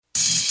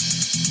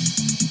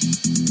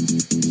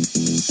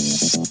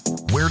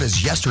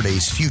does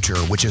yesterday's future,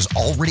 which is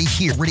already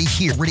here,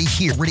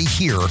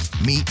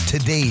 meet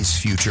today's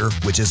future,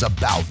 which is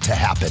about to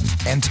happen,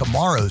 and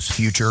tomorrow's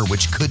future,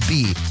 which could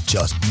be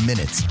just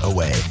minutes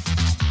away?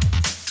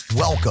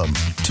 Welcome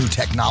to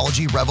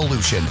Technology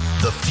Revolution,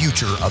 the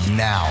future of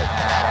now.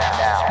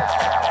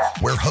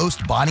 Where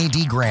host Bonnie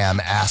D. Graham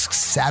asks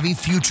savvy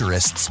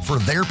futurists for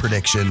their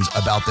predictions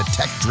about the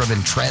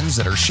tech-driven trends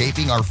that are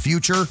shaping our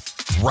future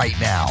right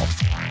now.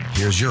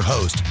 Here's your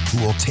host,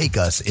 who will take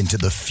us into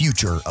the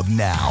future of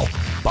now,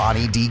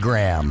 Bonnie D.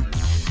 Graham.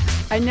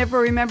 I never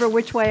remember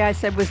which way I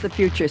said was the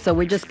future, so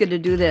we're just going to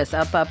do this,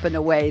 up, and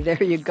away.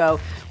 There you go.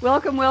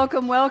 Welcome.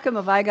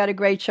 Have I got a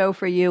great show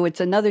for you?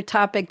 It's another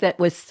topic that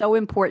was so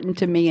important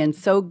to me and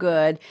so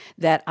good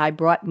that I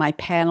brought my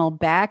panel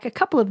back. A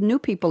couple of new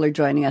people are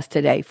joining us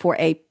today for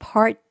a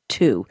part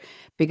 2.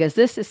 Because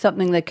this is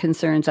something that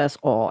concerns us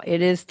all.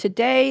 It is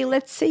today,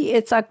 let's see,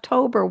 it's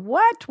October,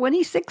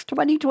 26,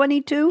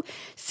 2022?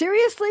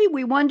 Seriously,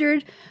 we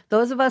wondered,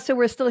 those of us who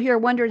were still here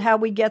wondered how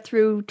we get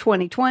through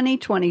 2020,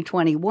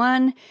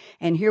 2021,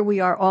 and here we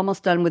are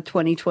almost done with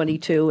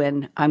 2022,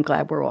 and I'm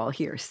glad we're all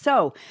here.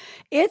 So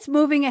it's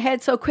moving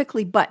ahead so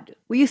quickly, but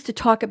we used to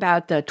talk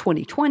about the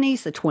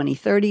 2020s, the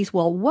 2030s.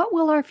 Well, what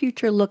will our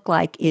future look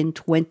like in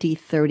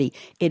 2030?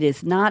 It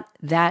is not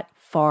that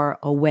far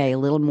away, a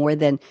little more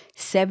than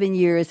 7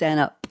 years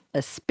and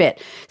a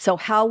spit. So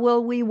how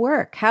will we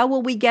work? How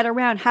will we get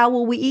around? How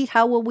will we eat?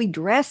 How will we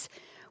dress?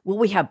 Will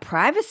we have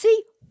privacy?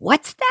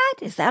 What's that?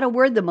 Is that a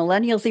word the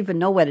millennials even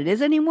know what it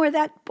is anymore?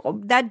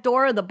 That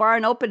door of the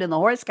barn opened and the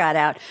horse got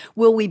out.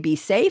 Will we be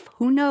safe?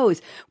 Who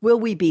knows? Will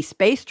we be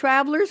space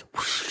travelers?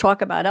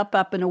 Talk about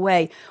up, and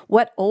away.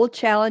 What old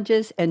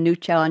challenges and new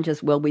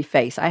challenges will we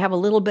face? I have a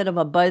little bit of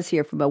a buzz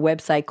here from a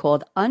website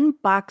called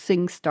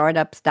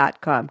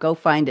unboxingstartups.com. Go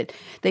find it.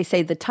 They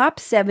say the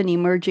top 7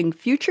 emerging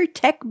future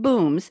tech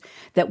booms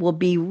that will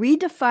be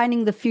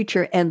redefining the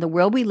future and the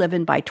world we live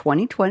in by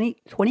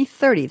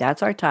 2030.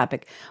 That's our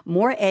topic.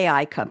 More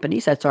AI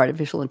companies, that's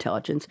artificial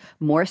intelligence,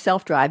 more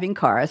self-driving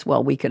cars.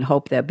 Well, we can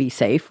hope they'll be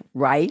safe,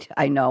 right?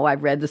 I know,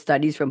 I've read the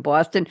studies from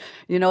Boston.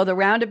 You know, the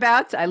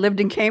roundabouts. I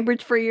lived in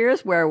Cambridge for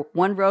years where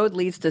one road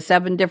leads to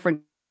 7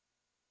 different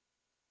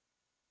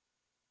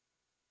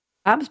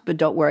jobs, but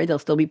don't worry, there'll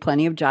still be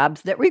plenty of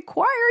jobs that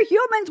require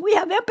humans. We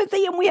have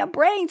empathy and we have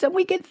brains and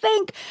we can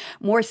think.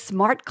 More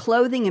smart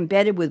clothing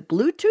embedded with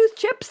Bluetooth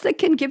chips that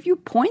can give you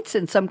points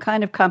in some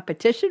kind of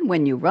competition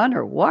when you run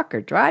or walk or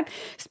drive.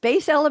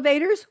 Space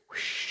elevators,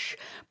 whoosh.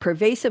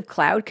 Pervasive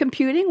cloud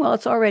computing, well,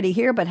 it's already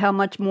here, but how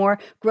much more?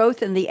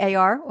 Growth in the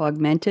AR,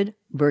 augmented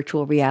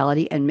virtual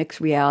reality, and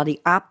mixed reality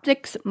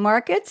optics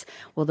markets.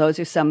 Well, those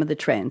are some of the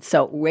trends.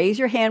 So raise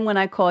your hand when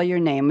I call your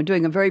name. I'm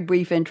doing a very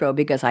brief intro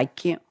because I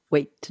can't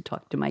wait to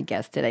talk to my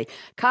guest today.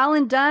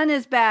 Colin Dunn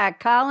is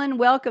back. Colin,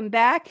 welcome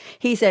back.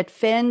 He's at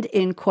Fend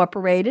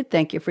Incorporated.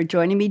 Thank you for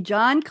joining me.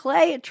 John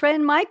Clay at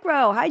Trend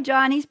Micro. Hi,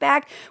 John. He's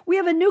back. We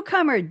have a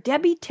newcomer,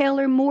 Debbie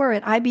Taylor Moore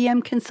at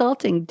IBM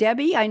Consulting.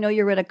 Debbie, I know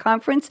you're at a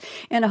conference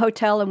in a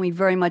hotel, and we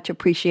very much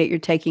appreciate your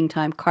taking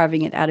time,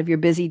 carving it out of your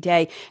busy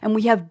day. And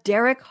we have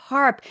Derek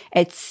Harp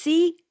at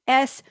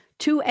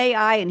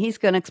CS2AI, and he's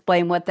going to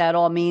explain what that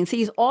all means.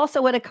 He's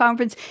also at a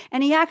conference,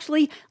 and he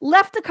actually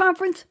left the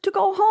conference to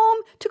go home,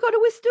 to go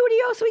to his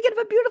studio so he can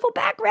have a beautiful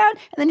background,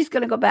 and then he's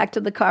going to go back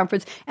to the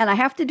conference. And I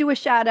have to do a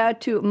shout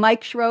out to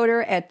Mike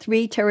Schroeder at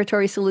 3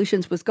 Territory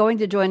Solutions, was going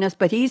to join us,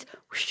 but he's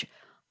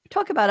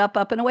talk about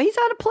up, and away. He's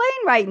on a plane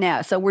right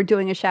now. So we're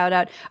doing a shout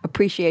out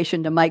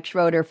appreciation to Mike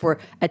Schroeder for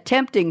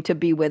attempting to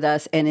be with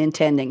us and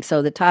intending.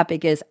 So the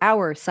topic is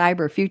our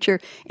cyber future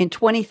in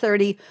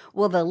 2030.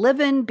 Will the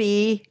Livin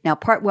be, now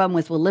part 1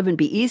 was, will Livin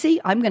be easy?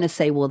 I'm going to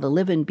say, will the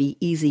Livin be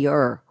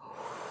easier?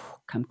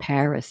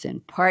 Comparison.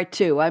 Part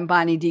 2. I'm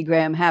Bonnie D.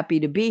 Graham. Happy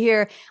to be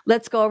here.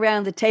 Let's go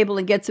around the table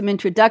and get some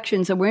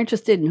introductions. And we're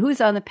interested in who's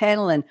on the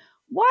panel and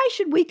why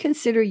should we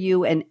consider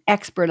you an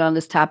expert on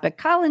this topic?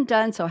 Colin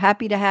Dunn, so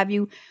happy to have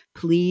you.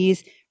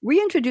 Please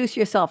reintroduce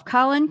yourself.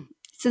 Colin,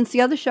 since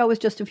the other show was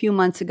just a few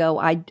months ago,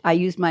 I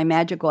used my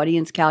magic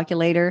audience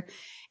calculator.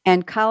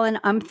 And Colin,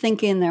 I'm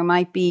thinking there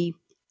might be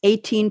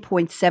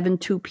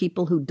 18.72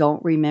 people who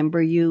don't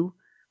remember you.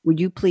 Would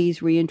you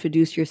please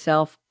reintroduce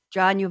yourself?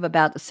 John, you have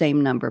about the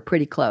same number,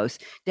 pretty close.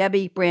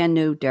 Debbie, brand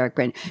new. Derek,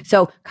 brand new.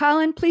 So,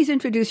 Colin, please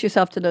introduce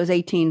yourself to those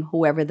 18,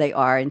 whoever they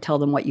are, and tell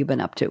them what you've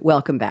been up to.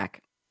 Welcome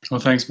back. Well,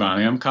 thanks,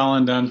 Bonnie. I'm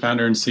Colin Dunn,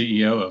 founder and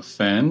CEO of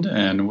Fend,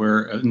 and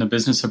we're in the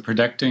business of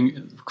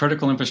protecting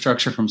critical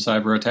infrastructure from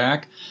cyber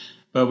attack.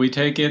 But we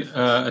take it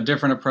a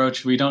different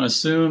approach. We don't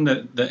assume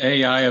that the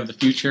AI of the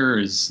future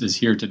is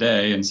here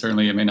today, and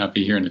certainly it may not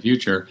be here in the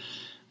future,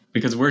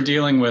 because we're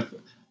dealing with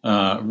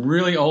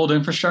really old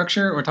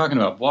infrastructure. We're talking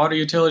about water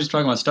utilities,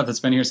 talking about stuff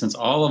that's been here since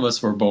all of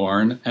us were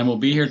born, and will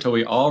be here till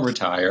we all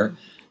retire.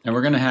 And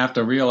we're going to have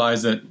to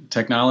realize that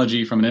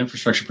technology from an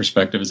infrastructure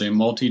perspective is a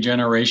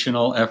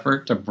multi-generational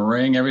effort to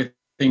bring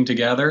everything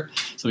together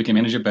so we can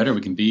manage it better, we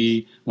can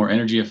be more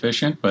energy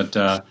efficient. But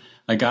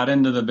I got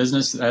into the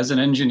business as an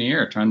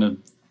engineer, trying to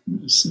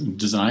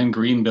design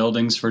green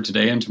buildings for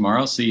today and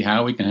tomorrow, see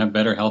how we can have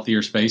better,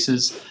 healthier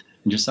spaces.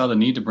 and just saw the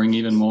need to bring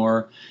even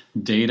more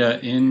data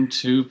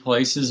into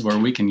places where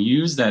we can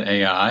use that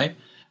AI,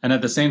 and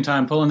at the same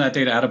time pulling that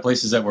data out of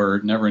places that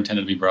were never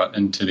intended to be brought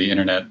into the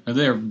internet.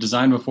 They're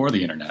designed before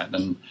the internet,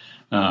 and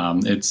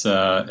it's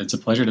a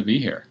pleasure to be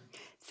here.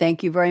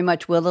 Thank you very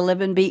much. Will the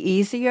living be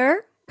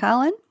easier,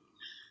 Colin?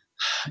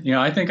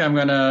 I think I'm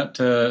going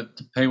to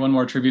pay one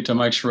more tribute to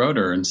Mike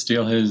Schroeder and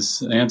steal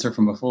his answer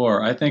from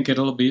before. I think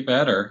it'll be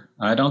better.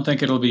 I don't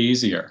think it'll be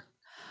easier.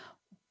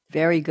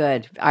 Very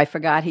good. I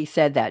forgot he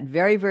said that.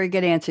 Very, very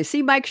good answer.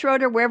 See, Mike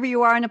Schroeder, wherever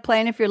you are on a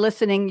plane, if you're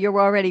listening,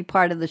 you're already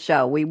part of the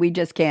show. We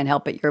just can't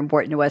help it. You're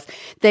important to us.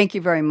 Thank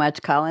you very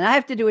much, Colin. I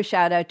have to do a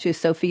shout out to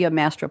Sophia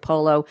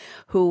Mastropolo,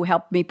 who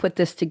helped me put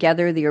this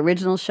together, the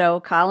original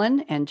show,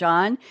 Colin and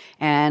John,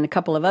 and a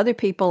couple of other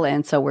people.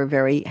 And so we're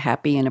very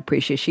happy and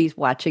appreciative. She's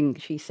watching,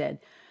 she said,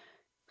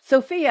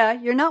 Sophia,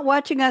 you're not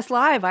watching us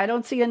live. I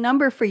don't see a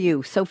number for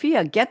you.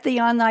 Sophia, get thee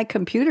on thy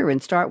computer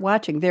and start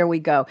watching. There we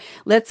go.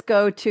 Let's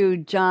go to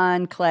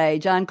John Clay.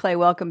 John Clay,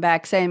 welcome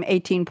back. Same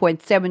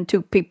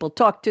 18.72 people.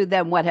 Talk to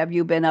them. What have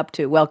you been up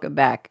to? Welcome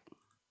back.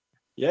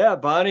 Yeah,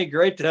 Bonnie,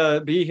 great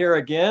to be here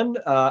again.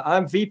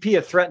 I'm VP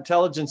of Threat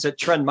Intelligence at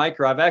Trend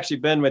Micro. I've actually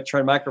been with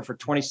Trend Micro for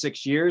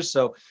 26 years.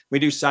 So we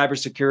do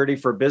cybersecurity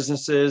for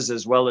businesses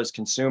as well as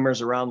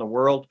consumers around the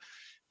world.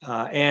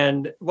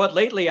 And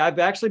lately I've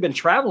actually been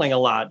traveling a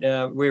lot.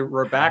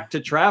 We're back to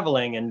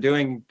traveling and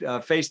doing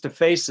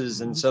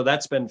face-to-faces. And so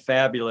that's been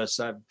fabulous.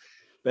 I've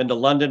been to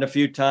London a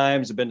few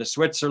times. I've been to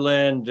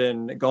Switzerland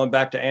and going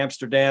back to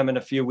Amsterdam in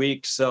a few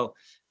weeks. So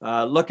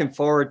looking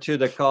forward to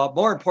the call.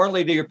 More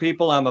importantly to your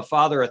people, I'm a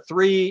father of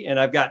 3, and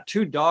I've got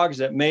 2 dogs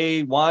that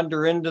may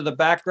wander into the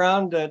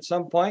background at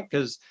some point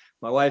because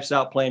my wife's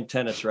out playing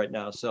tennis right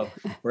now. So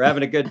we're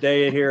having a good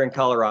day here in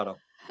Colorado.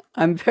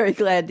 I'm very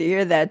glad to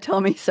hear that.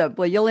 Tell me something.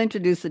 Well, you'll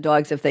introduce the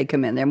dogs if they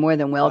come in. They're more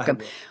than welcome.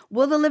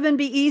 Will the living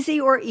be easy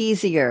or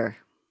easier?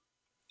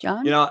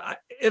 John?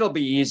 It'll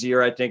be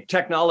easier, I think.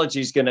 Technology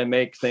is going to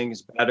make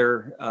things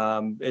better.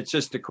 It's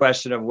just a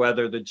question of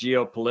whether the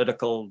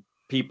geopolitical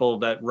people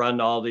that run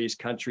all these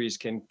countries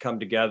can come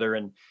together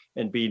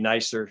and be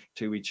nicer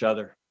to each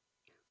other.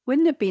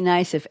 Wouldn't it be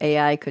nice if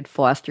AI could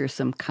foster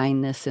some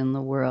kindness in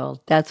the world?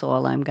 That's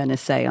all I'm going to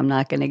say. I'm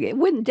not going to get.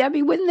 Wouldn't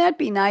that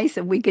be nice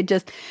if we could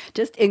just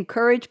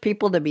encourage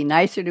people to be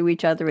nicer to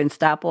each other and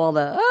stop all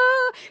the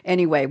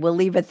Anyway, we'll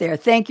leave it there.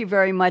 Thank you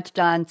very much,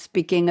 Don.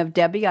 Speaking of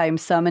Debbie, I am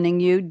summoning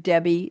you,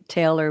 Debbie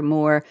Taylor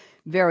Moore.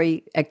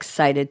 Very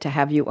excited to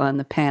have you on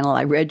the panel.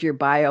 I read your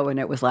bio and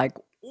it was like,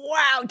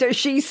 wow, does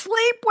she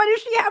sleep? What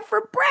does she have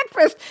for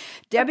breakfast?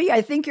 Debbie,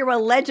 I think you're a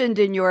legend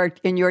in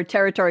your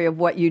territory of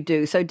what you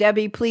do. So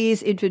Debbie,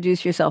 please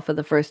introduce yourself for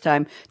the first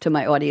time to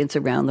my audience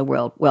around the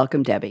world.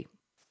 Welcome, Debbie.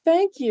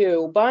 Thank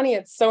you, Bonnie.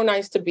 It's so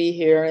nice to be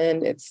here.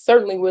 And it's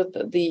certainly with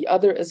the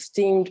other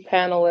esteemed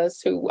panelists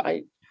who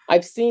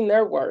I've seen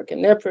their work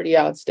and they're pretty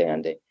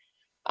outstanding.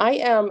 I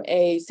am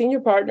a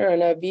senior partner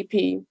and a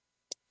VP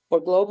for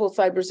global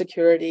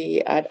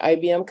cybersecurity at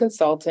IBM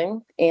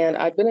Consulting. And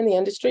I've been in the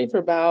industry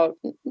for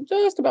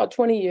just about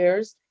 20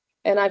 years.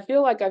 And I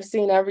feel like I've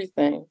seen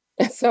everything.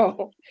 And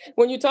so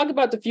when you talk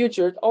about the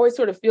future, it always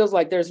sort of feels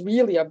like there's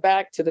really a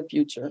back to the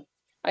future.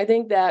 I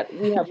think that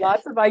we have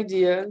lots of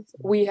ideas.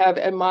 We have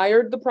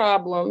admired the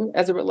problem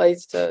as it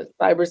relates to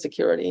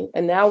cybersecurity.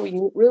 And now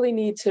we really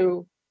need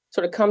to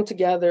sort of come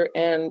together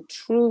and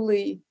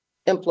truly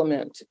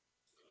implement,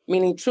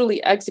 meaning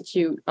truly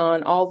execute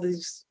on all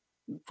these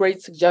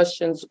great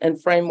suggestions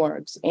and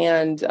frameworks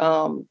and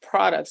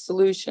products,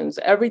 solutions,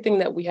 everything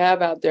that we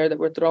have out there that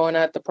we're throwing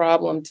at the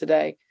problem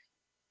today.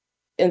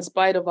 In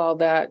spite of all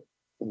that,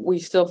 we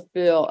still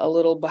feel a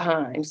little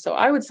behind. So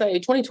I would say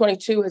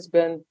 2022 has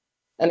been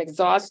an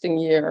exhausting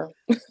year.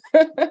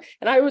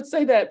 And I would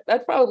say that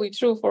that's probably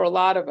true for a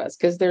lot of us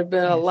because there's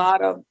been a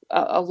lot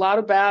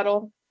of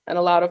battle and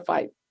a lot of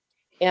fight.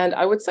 And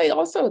I would say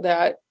also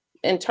that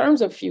in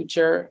terms of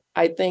future,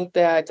 I think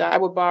that I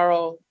would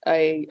borrow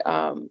a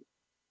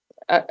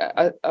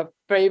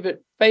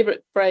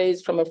favorite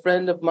phrase from a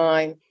friend of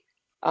mine,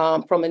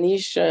 from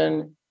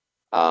Anisian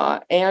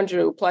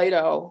Andrew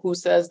Plato, who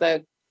says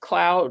that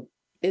cloud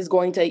is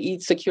going to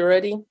eat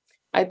security.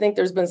 I think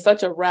there's been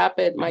such a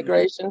rapid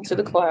migration to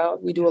the cloud.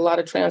 We do a lot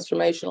of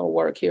transformational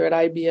work here at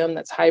IBM.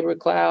 That's hybrid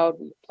cloud.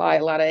 We apply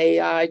a lot of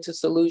AI to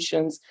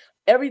solutions.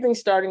 Everything's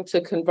starting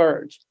to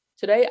converge.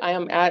 Today, I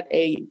am at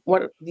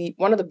one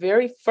of the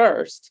very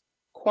first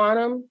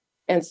quantum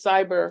and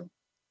cyber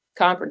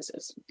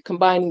conferences,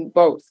 combining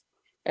both.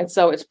 And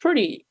so it's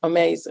pretty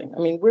amazing. I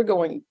mean, we're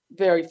going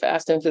very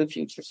fast into the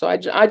future. So I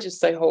just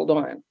say, hold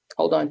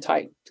on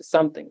tight to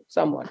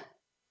someone.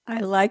 I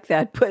like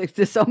that. Put it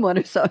to someone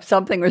or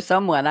something or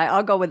someone.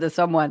 I'll go with the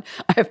someone.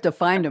 I have to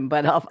find him,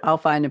 but I'll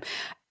find him.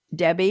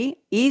 Debbie,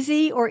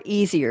 easy or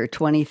easier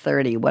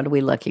 2030? What are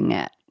we looking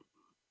at?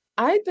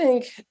 I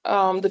think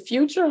the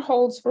future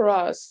holds for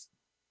us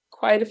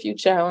quite a few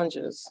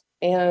challenges.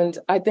 And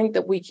I think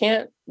that we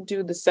can't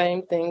do the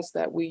same things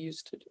that we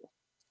used to do,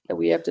 that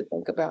we have to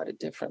think about it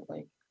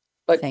differently,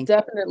 but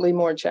definitely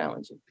more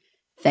challenging.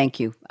 Thank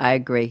you. I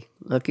agree.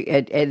 Look,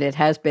 it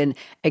has been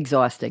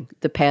exhausting.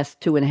 The past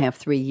 2.5,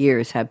 3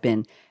 years have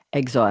been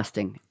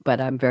exhausting,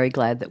 but I'm very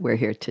glad that we're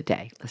here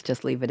today. Let's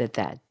just leave it at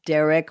that.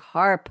 Derek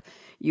Harp,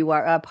 you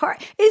are up.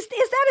 Harp, is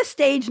that a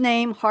stage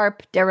name,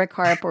 Harp, Derek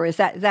Harp, or is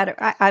that?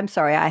 I'm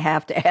sorry, I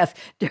have to ask.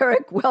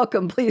 Derek,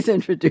 welcome. Please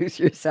introduce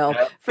yourself.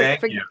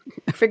 Thank you.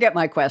 Forget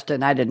my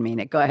question. I didn't mean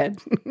it. Go ahead.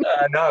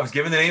 No, I was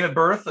given the name at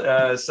birth.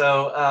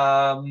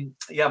 My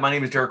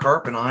name is Derek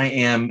Harp, and I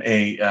am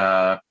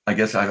I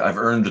guess I've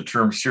earned the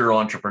term serial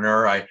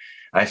entrepreneur.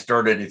 I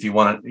started, if you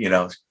want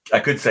to, I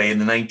could say in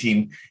the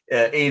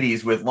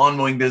 1980s with lawn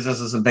mowing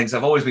businesses and things.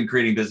 I've always been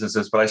creating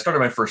businesses, but I started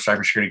my first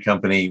cybersecurity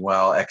company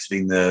while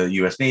exiting the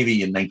U.S.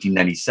 Navy in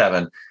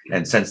 1997.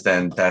 And since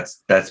then,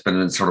 that's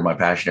been sort of my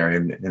passion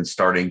area in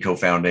starting,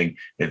 co-founding,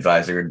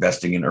 advising,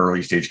 investing in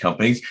early stage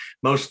companies,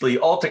 mostly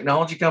all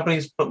technology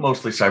companies, but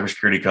mostly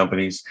cybersecurity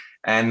companies.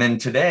 And then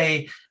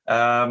today,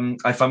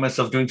 I find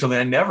myself doing something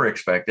I never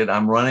expected.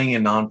 I'm running a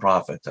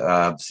nonprofit,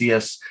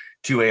 CS2AI,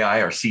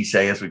 or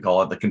CSA, as we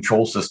call it, the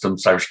Control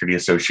Systems Cybersecurity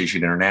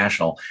Association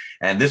International.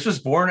 And this was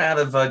born out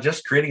of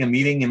just creating a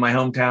meeting in my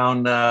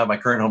hometown, my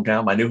current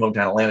hometown, my new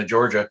hometown, Atlanta,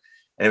 Georgia.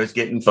 And it was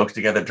getting folks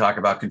together to talk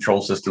about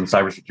control systems,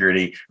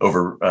 cybersecurity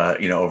over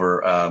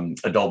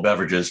adult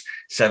beverages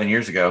 7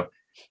 years ago.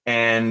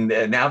 And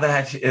now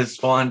that has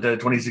spawned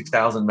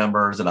 26,000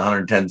 members in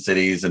 110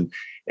 cities. And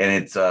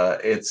it's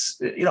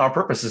our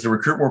purpose is to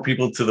recruit more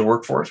people to the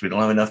workforce. We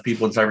don't have enough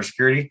people in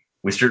cybersecurity.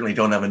 We certainly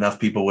don't have enough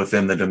people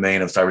within the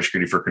domain of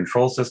cybersecurity for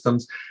control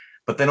systems,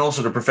 but then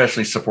also to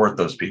professionally support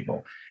those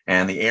people.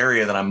 And the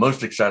area that I'm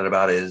most excited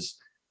about is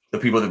the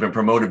people that have been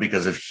promoted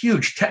because of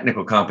huge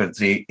technical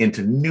competency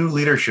into new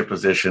leadership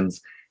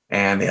positions.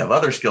 And they have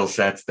other skill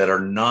sets that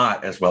are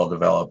not as well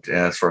developed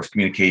as far as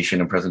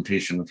communication and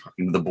presentation,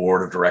 talking to the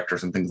board of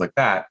directors and things like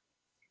that.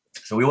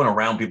 So we want to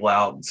round people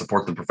out and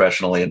support them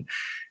professionally and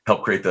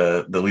help create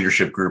the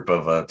leadership group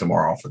of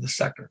tomorrow for this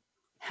sector.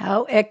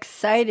 How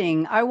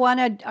exciting. I want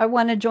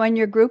to join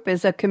your group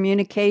as a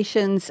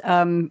communications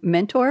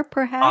mentor,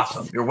 perhaps.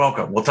 Awesome. You're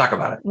welcome. We'll talk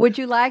about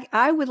it.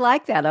 I would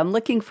like that. I'm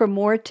looking for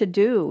more to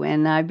do.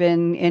 And I've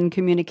been in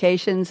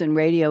communications and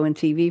radio and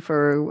TV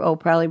for,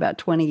 probably about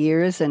 20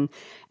 years.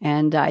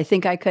 And I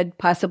think I could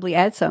possibly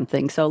add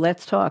something. So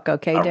let's talk.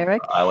 Okay,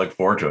 Derek? I look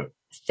forward to it.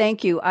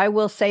 Thank you. I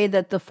will say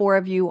that the four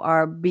of you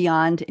are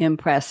beyond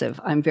impressive.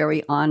 I'm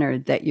very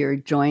honored that you're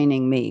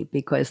joining me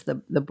because the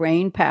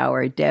brain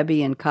power,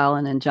 Debbie and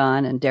Colin and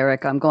John and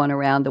Derek, I'm going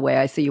around the way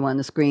I see you on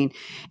the screen.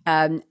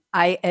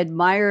 I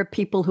admire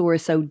people who are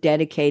so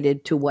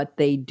dedicated to what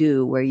they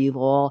do, where you've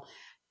all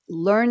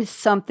learned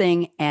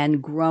something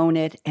and grown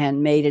it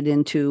and made it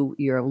into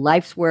your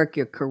life's work,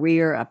 your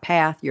career, a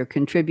path, you're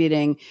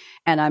contributing.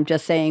 And I'm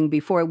just saying,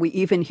 before we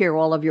even hear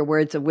all of your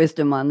words of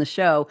wisdom on the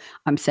show,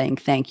 I'm saying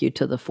thank you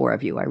to the four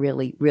of you. I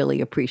really,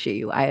 really appreciate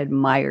you. I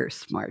admire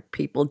smart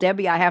people.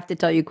 Debbie, I have to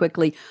tell you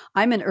quickly,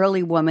 I'm an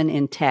early woman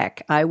in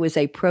tech. I was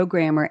a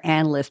programmer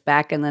analyst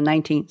back in the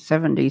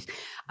 1970s.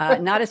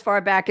 Not as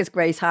far back as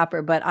Grace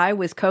Hopper, but I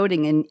was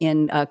coding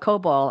in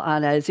COBOL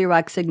on a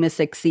Xerox Sigma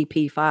 6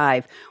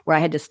 CP5, where I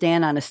had to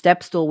stand on a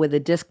step stool with a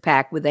disk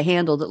pack with a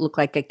handle that looked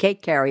like a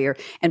cake carrier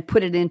and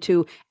put it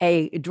into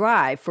a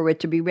drive for it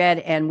to be read.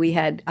 And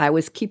I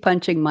was key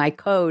punching my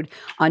code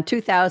on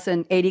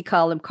 2,080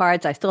 column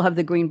cards. I still have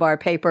the green bar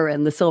paper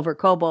and the silver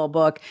COBOL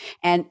book.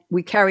 And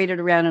we carried it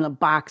around in a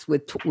box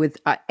with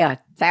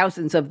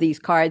thousands of these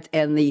cards,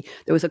 and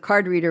there was a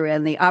card reader,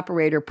 and the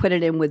operator put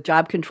it in with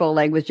job control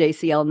language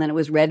JCL, and then it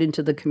was read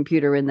into the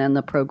computer, and then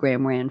the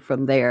program ran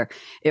from there.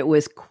 It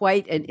was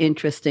quite an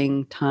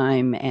interesting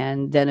time,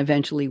 and then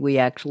eventually we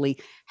actually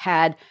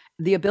had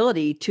the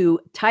ability to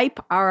type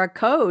our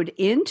code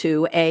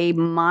into a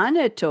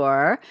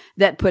monitor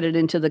that put it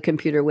into the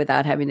computer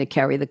without having to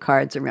carry the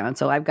cards around.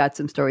 So I've got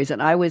some stories.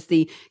 And I was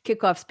the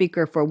kickoff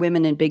speaker for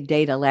Women in Big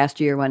Data last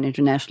year on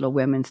International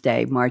Women's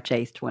Day, March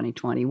 8th,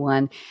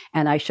 2021.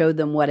 And I showed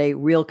them what a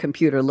real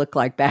computer looked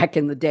like back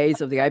in the days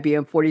of the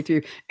IBM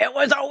 43. It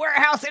was a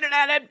warehouse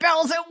internet and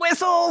bells and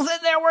whistles, and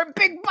there were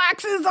big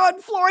boxes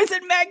on floors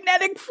and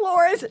magnetic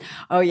floors.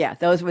 Oh, yeah,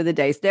 those were the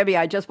days. Debbie,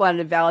 I just wanted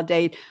to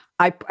validate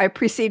I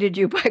preceded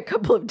you by a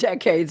couple of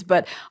decades,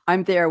 but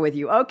I'm there with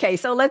you. Okay,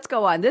 so let's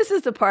go on. This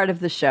is the part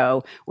of the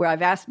show where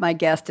I've asked my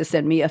guests to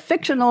send me a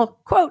fictional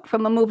quote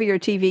from a movie or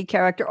TV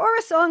character or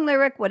a song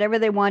lyric, whatever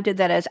they wanted,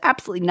 that has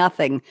absolutely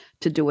nothing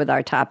to do with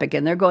our topic.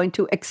 And they're going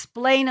to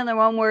explain in their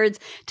own words,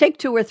 take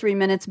 2 or 3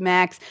 minutes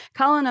max.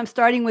 Colin, I'm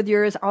starting with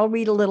yours. I'll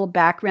read a little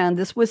background.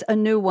 This was a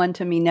new one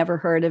to me, never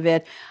heard of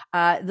it.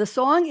 The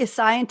song is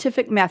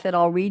Scientific Method.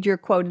 I'll read your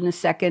quote in a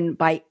second,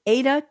 by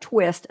Ada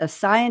Twist, a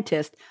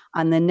scientist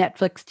on the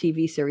Netflix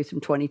TV series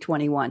from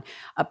 2021.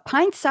 A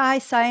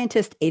pint-sized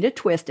scientist, Ada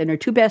Twist, and her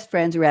 2 best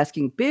friends are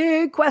asking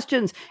big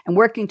questions and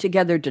working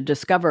together to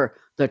discover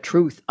the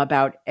truth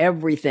about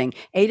everything.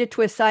 Ada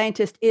Twist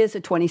Scientist is a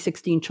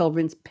 2016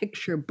 children's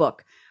picture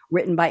book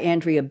written by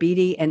Andrea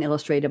Beatty and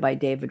illustrated by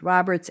David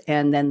Roberts.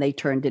 And then they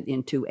turned it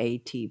into a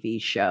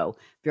TV show.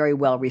 Very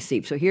well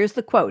received. So here's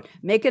the quote.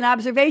 Make an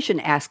observation,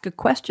 ask a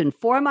question,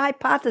 form a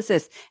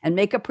hypothesis, and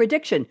make a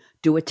prediction.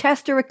 Do a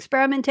test or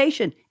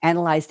experimentation,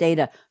 analyze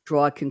data,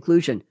 draw a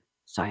conclusion.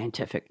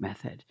 Scientific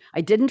method.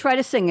 I didn't try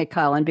to sing it,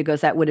 Colin, because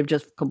that would have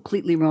just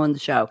completely ruined the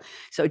show.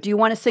 So do you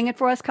want to sing it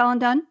for us, Colin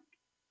Dunn?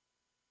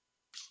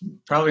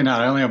 Probably not.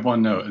 I only have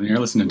one note, and you're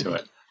listening to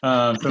it.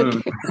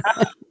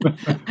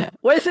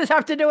 What does this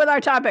have to do with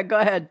our topic? Go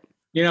ahead.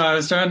 I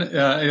was trying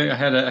to, I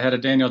had a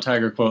Daniel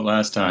Tiger quote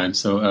last time.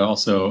 So I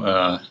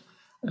also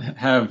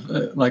have,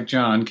 like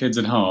John, kids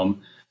at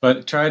home.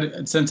 But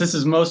since this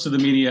is most of the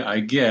media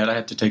I get, I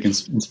have to take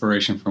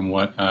inspiration from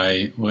what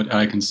I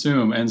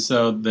consume. And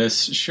so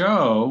this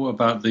show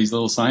about these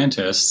little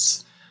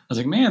scientists, I was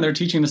like, man, they're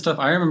teaching the stuff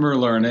I remember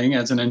learning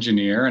as an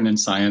engineer and in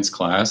science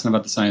class and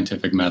about the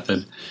scientific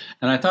method.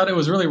 And I thought it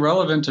was really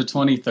relevant to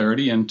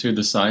 2030 and to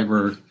the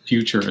cyber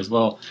future as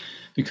well.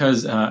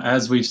 Because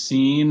as we've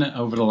seen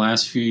over the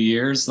last few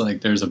years,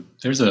 like there's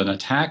an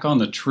attack on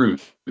the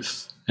truth.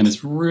 And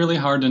it's really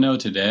hard to know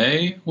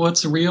today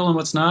what's real and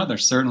what's not.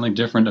 There's certainly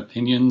different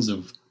opinions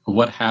of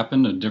what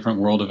happened in different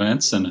world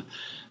events. And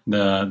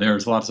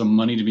there's lots of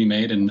money to be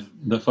made in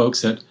the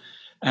folks that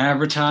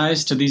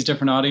advertise to these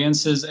different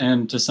audiences.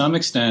 And to some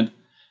extent,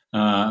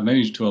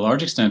 maybe to a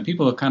large extent,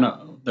 people have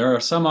there are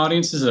some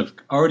audiences that have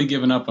already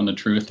given up on the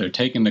truth. They're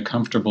taking the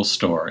comfortable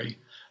story.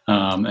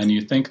 And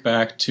you think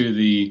back to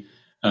the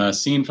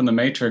scene from The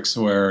Matrix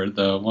where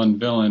the one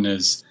villain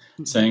is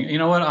saying, you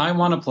know what, I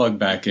want to plug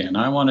back in.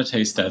 I want to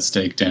taste that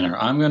steak dinner.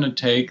 I'm going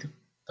to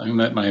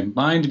let my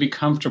mind be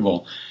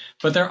comfortable.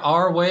 But there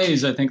are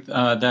ways, I think,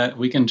 that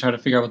we can try to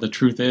figure out what the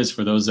truth is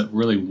for those that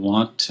really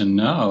want to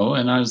know.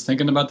 And I was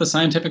thinking about the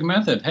scientific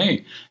method.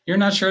 Hey, you're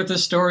not sure if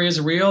this story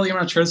is real. You're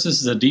not sure if this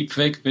is a deep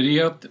fake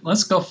video.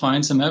 Let's go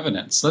find some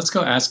evidence. Let's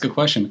go ask a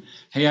question.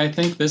 Hey, I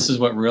think this is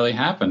what really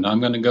happened. I'm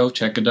going to go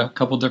check a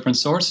couple different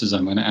sources.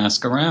 I'm going to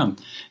ask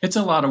around. It's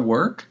a lot of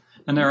work.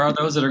 And there are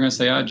those that are going to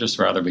say, I'd just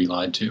rather be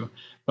lied to.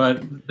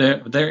 But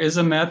there is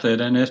a method.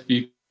 And if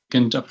you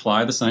can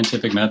apply the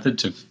scientific method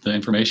to the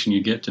information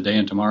you get today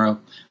and tomorrow,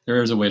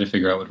 there is a way to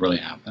figure out what really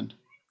happened.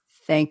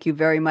 Thank you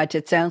very much.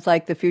 It sounds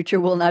like the future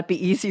will not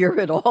be easier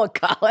at all,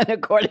 Colin,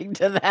 according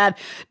to that.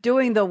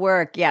 Doing the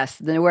work, yes,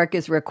 the work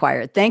is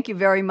required. Thank you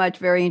very much.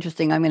 Very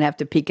interesting. I'm going to have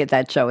to peek at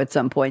that show at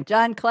some point.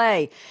 John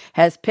Clay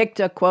has picked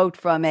a quote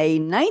from a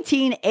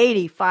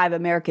 1985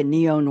 American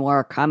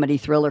neo-noir comedy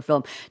thriller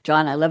film.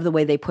 John, I love the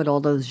way they put all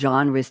those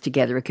genres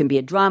together. It can be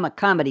a drama,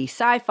 comedy,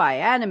 sci-fi,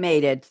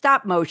 animated,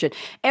 stop motion,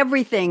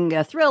 everything,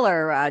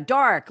 thriller,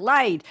 dark,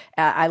 light.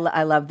 I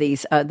love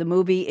these. The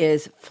movie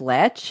is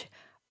Fletch.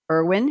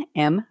 Irwin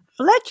M.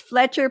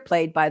 Fletcher,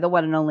 played by the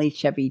one and only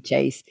Chevy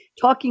Chase,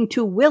 talking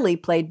to Willie,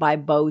 played by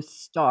Bo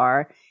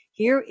Starr.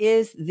 Here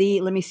is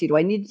let me see, do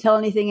I need to tell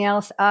anything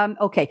else?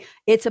 Okay,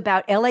 it's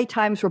about LA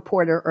Times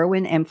reporter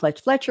Irwin M.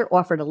 Fletcher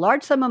offered a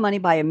large sum of money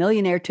by a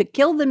millionaire to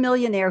kill the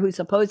millionaire who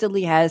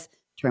supposedly has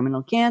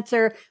terminal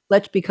cancer.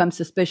 Fletch becomes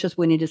suspicious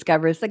when he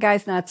discovers the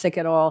guy's not sick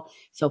at all.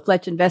 So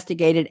Fletch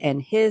investigated,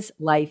 and his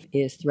life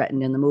is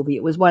threatened in the movie.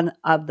 It was one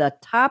of the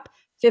top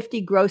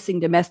 50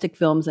 grossing domestic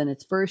films in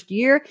its first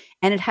year,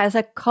 and it has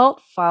a cult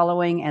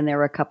following, and there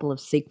are a couple of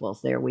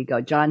sequels. There we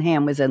go. John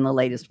Hamm was in the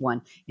latest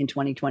one in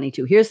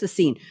 2022. Here's the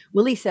scene.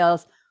 Willie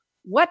says,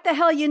 what the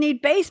hell you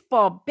need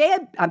what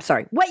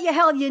the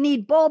hell you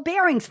need ball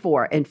bearings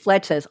for? And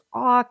Fletch says,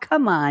 oh,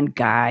 come on,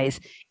 guys.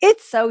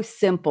 It's so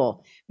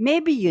simple.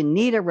 Maybe you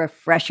need a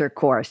refresher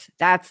course.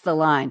 That's the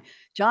line.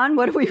 John,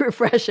 what are we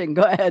refreshing?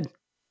 Go ahead.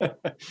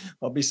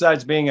 Well,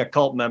 besides being a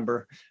cult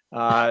member,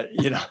 I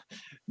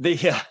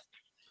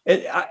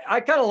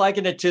kind of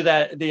liken it to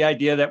the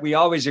idea that we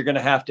always are going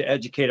to have to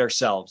educate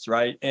ourselves,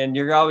 right? And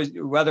you're always,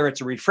 whether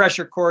it's a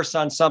refresher course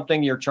on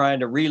something you're trying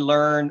to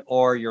relearn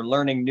or you're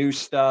learning new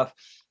stuff.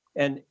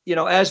 And,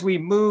 as we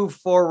move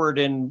forward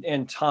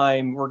in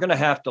time, we're going to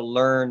have to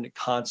learn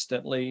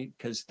constantly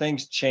because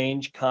things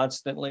change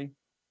constantly.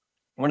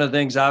 One of the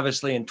things,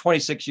 obviously, in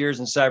 26 years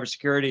in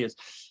cybersecurity is,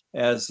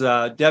 as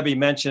Debbie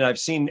mentioned, I've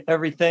seen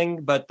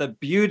everything, but the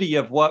beauty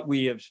of what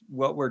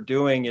we're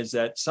doing is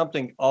that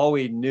something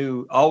always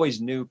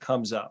new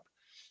comes up.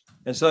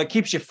 And so it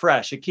keeps you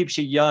fresh. It keeps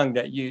you young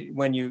that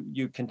when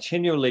you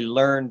continually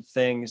learn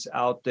things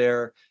out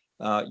there.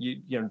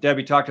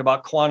 Debbie talked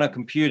about quantum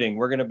computing.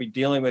 We're going to be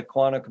dealing with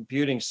quantum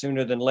computing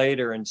sooner than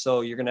later. And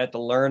so you're going to have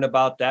to learn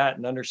about that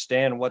and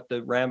understand what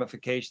the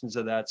ramifications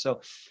of that.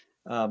 So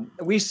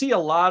we see a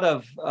lot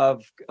of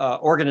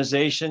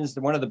organizations.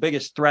 One of the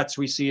biggest threats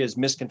we see is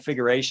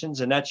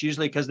misconfigurations, and that's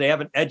usually because they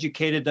haven't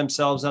educated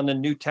themselves on the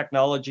new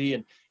technology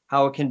and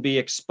how it can be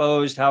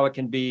exposed, how it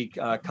can be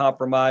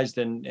compromised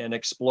and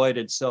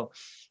exploited. So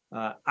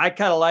I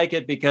kind of like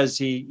it because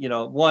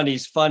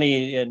he's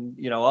funny and,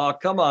 oh,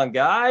 come on,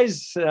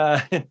 guys.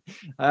 I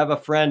have a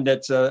friend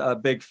that's a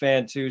big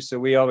fan too. So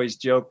we always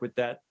joke with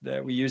that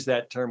we use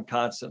that term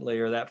constantly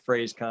or that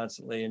phrase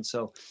constantly. And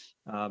so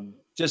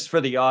just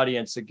for the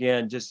audience,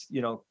 again, just,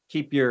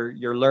 keep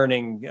your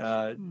learning,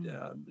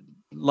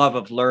 love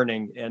of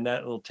learning, and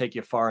that will take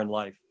you far in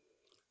life.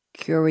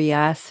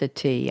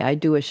 Curiosity. I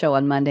do a show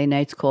on Monday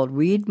nights called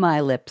Read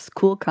My Lips,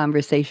 Cool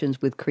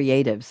Conversations with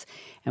Creatives.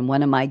 And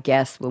one of my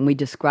guests, when we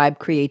describe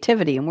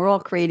creativity, and we're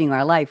all creating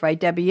our life, right,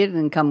 Debbie? You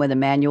didn't come with a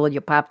manual.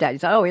 You popped out. You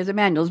said, oh, here's a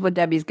manual. This is what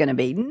Debbie's going to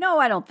be. No,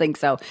 I don't think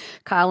so.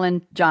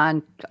 Colin,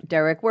 John,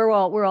 Derek, we're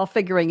all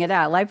figuring it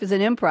out. Life is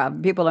an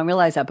improv. People don't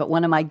realize that. But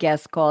one of my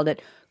guests called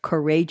it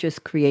courageous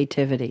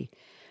creativity.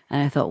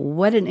 And I thought,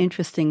 what an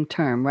interesting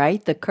term,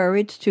 right? The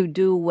courage to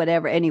do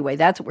whatever. Anyway,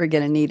 that's what we're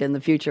going to need in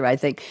the future, I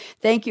think.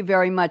 Thank you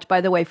very much.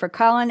 By the way, for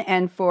Colin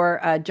and for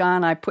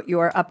John, I put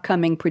your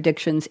upcoming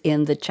predictions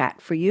in the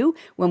chat for you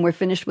when we're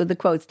finished with the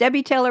quotes.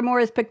 Debbie Taylor Moore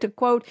has picked a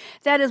quote.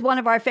 That is one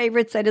of our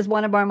favorites. That is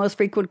one of our most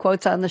frequent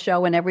quotes on the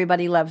show, and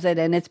everybody loves it.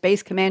 And it's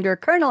Base Commander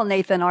Colonel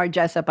Nathan R.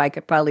 Jessup. I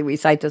could probably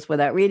recite this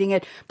without reading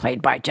it.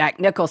 Played by Jack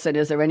Nicholson.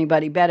 Is there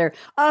anybody better?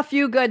 A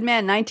Few Good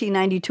Men,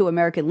 1992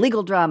 American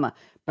legal drama,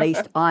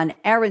 based on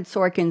Aaron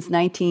Sorkin's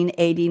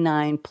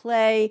 1989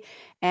 play.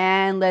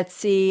 And let's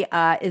see,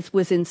 it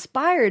was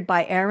inspired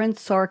by Aaron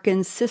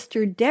Sorkin's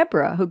sister,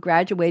 Deborah, who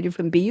graduated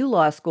from BU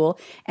Law School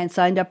and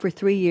signed up for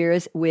 3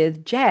 years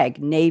with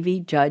JAG, Navy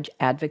Judge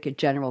Advocate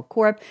General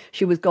Corp.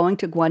 She was going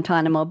to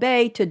Guantanamo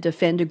Bay to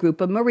defend a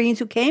group of Marines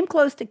who came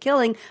close to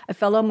killing a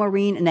fellow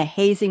Marine in a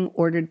hazing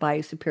ordered by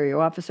a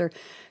superior officer.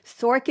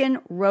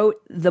 Sorkin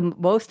wrote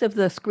most of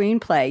the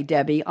screenplay,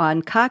 Debbie,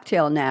 on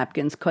cocktail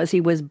napkins because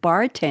he was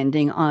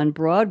bartending on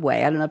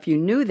Broadway. I don't know if you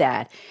knew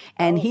that.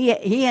 And he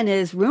and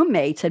his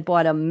roommates had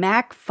bought a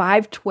Mac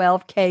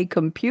 512K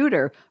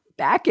computer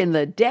back in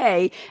the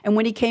day. And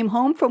when he came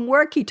home from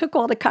work, he took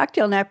all the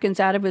cocktail napkins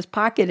out of his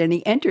pocket and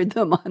he entered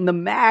them on the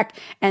Mac.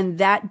 And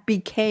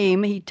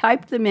he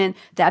typed them in.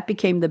 That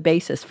became the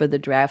basis for the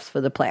drafts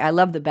for the play. I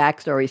love the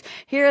backstories.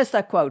 Here's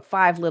the quote,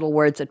 5 little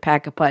words that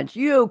pack a punch.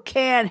 You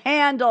can't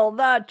handle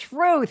the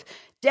truth.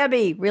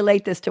 Debbie,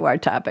 relate this to our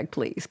topic,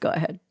 please. Go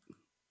ahead.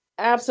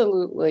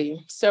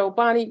 Absolutely. So,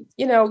 Bonnie,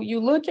 you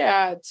look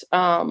at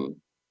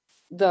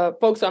the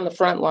folks on the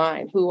front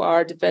line who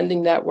are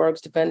defending networks,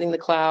 defending the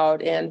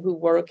cloud, and who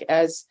work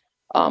as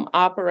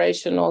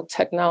operational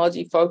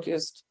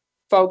technology-focused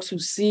folks who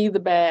see the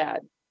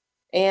bad.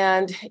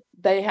 And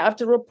they have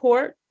to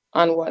report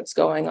on what's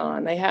going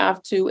on. They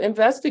have to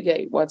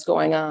investigate what's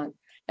going on.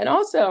 And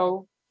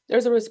also,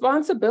 there's a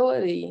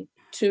responsibility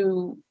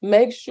to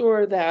make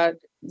sure that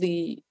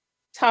the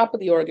top of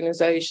the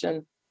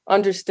organization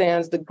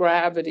understands the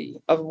gravity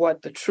of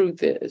what the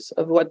truth is,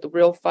 of what the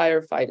real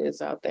firefight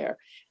is out there.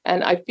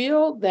 And I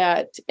feel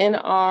that in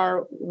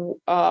our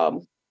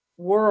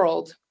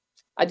world,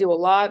 I do a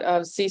lot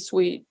of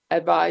C-suite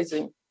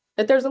advising,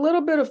 that there's a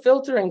little bit of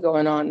filtering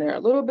going on there, a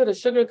little bit of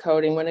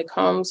sugarcoating when it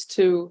comes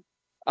to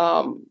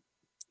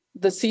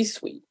the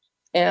C-suite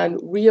and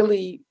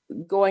really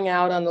going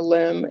out on the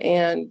limb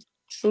and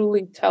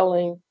truly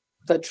telling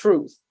the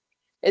truth.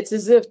 It's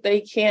as if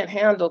they can't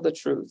handle the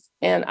truth.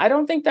 And I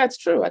don't think that's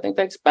true. I think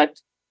they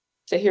expect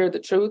to hear the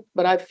truth.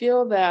 But I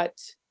feel that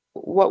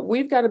what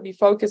we've got to be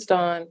focused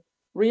on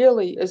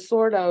really is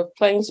sort of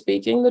plain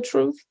speaking the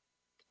truth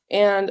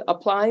and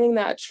applying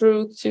that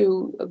truth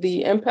to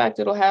the impact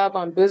it'll have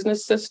on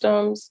business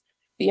systems,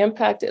 the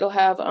impact it'll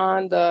have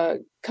on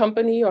the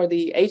company or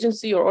the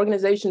agency or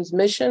organization's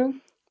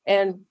mission,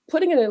 and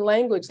putting it in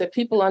language that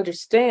people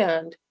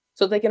understand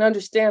so they can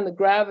understand the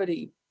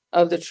gravity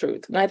of the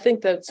truth. And I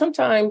think that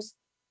sometimes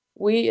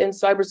we in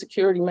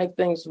cybersecurity make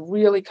things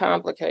really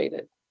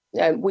complicated.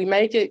 And we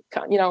make it,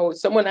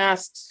 someone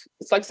asks,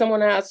 it's like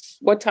someone asks,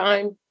 what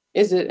time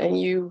is it? And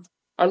you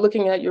are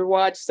looking at your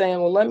watch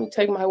saying, well, let me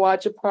take my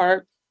watch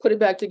apart, put it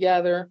back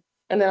together,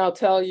 and then I'll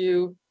tell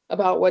you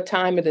about what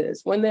time it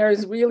is. When there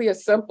is really a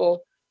simpler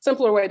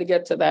way to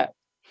get to that,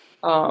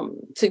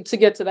 to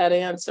get to that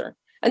answer.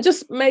 And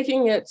just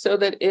making it so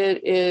that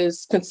it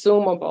is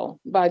consumable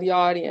by the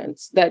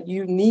audience that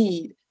you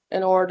need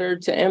in order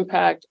to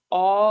impact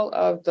all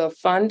of the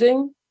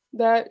funding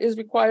that is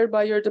required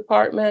by your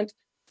department,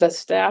 the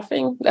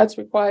staffing that's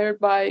required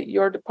by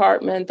your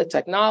department, the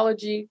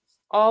technology,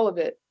 all of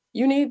it.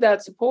 You need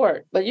that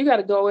support, but you got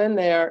to go in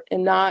there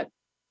and not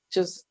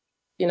just,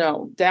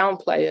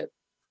 downplay it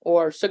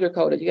or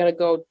sugarcoat it. You got to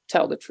go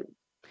tell the truth.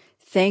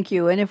 Thank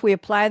you. And if we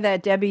apply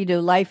that, Debbie,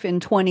 to life in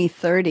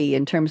 2030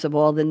 in terms of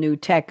all the new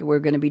tech we're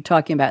going to be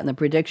talking about in the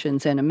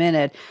predictions in a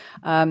minute,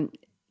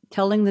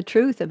 telling the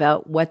truth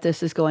about what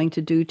this is going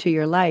to do to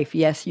your life.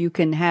 Yes, you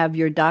can have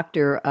your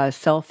doctor a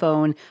cell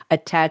phone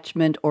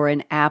attachment or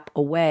an app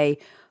away,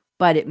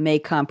 but it may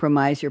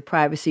compromise your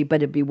privacy, but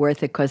it'd be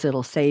worth it because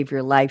it'll save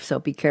your life. So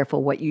be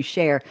careful what you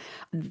share.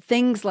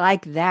 Things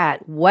like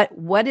that.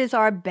 What is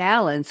our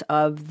balance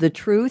of the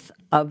truth,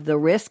 of the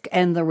risk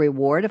and the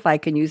reward, if I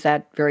can use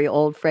that very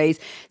old phrase?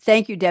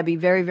 Thank you, Debbie.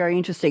 Very, very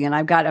interesting. And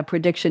I've got a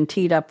prediction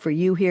teed up for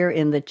you here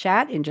in the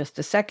chat in just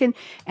a second.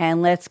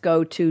 And let's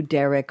go to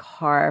Derek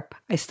Harp.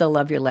 I still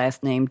love your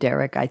last name,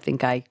 Derek. I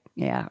think I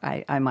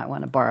might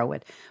want to borrow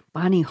it.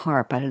 Bonnie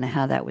Harp. I don't know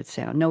how that would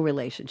sound. No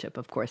relationship,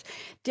 of course.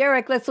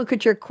 Derek, let's look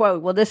at your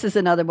quote. Well, this is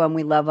another one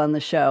we love on the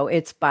show.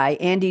 It's by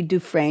Andy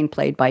Dufresne,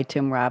 played by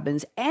Tim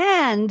Robbins,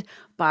 and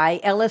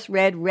by Ellis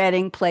Red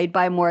Redding, played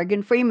by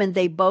Morgan Freeman.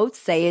 They both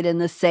say it in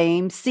the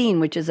same scene,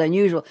 which is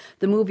unusual.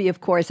 The movie,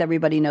 of course,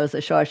 everybody knows, The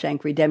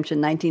Shawshank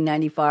Redemption,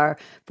 1994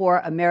 for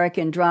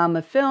American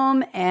drama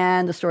film,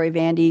 and the story of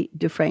Andy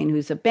Dufresne,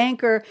 who's a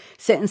banker,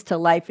 sentenced to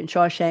life in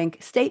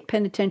Shawshank State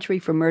Penitentiary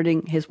for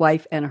murdering his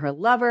wife and her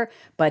lover,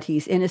 but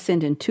he's innocent.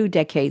 In 2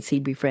 decades, he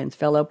befriends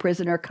fellow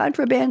prisoner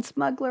contraband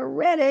smuggler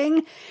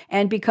Redding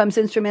and becomes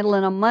instrumental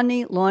in a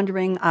money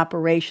laundering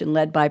operation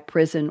led by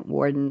prison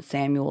warden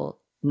Samuel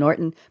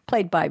Norton,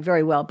 played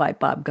very well by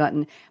Bob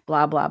Gunton,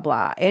 blah, blah,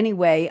 blah.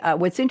 Anyway,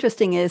 what's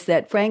interesting is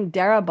that Frank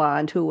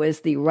Darabont, who was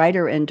the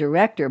writer and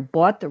director,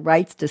 bought the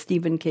rights to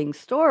Stephen King's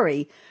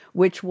story,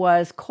 which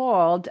was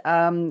called,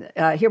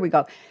 here we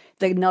go.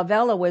 The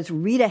novella was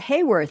Rita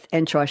Hayworth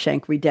and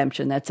Shawshank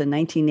Redemption. That's a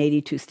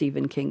 1982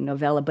 Stephen King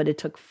novella, but it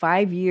took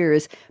 5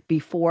 years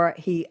before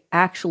he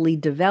actually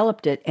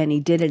developed it, and he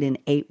did it in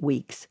 8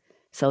 weeks.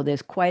 So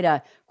there's quite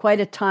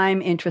a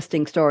time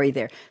interesting story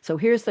there. So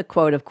here's the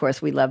quote. Of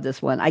course, we love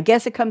this one. I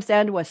guess it comes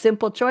down to a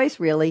simple choice,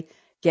 really.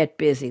 Get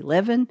busy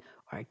living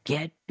or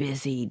get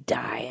busy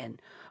dying.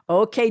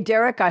 Okay,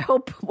 Derek, I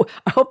hope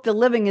the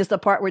living is the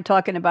part we're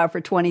talking about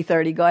for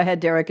 2030. Go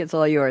ahead, Derek. It's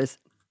all yours.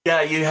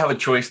 Yeah, you have a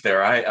choice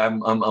there. I'm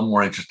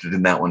more interested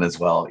in that one as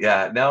well.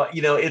 Yeah. Now,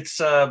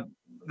 it's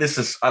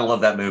I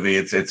love that movie.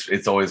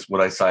 It's always what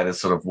I cite as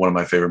sort of one of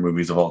my favorite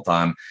movies of all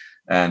time.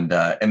 And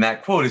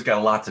that quote has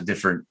got lots of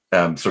different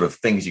sort of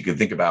things you could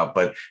think about.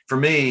 But for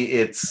me,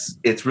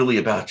 it's really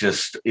about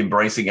just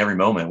embracing every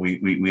moment.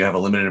 We have a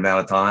limited amount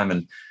of time,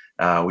 and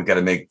we've got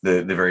to make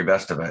the very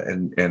best of it.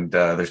 And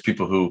there's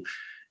people who,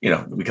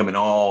 we come in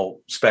all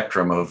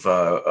spectrum of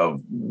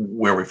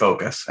where we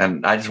focus.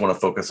 And I just want to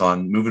focus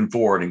on moving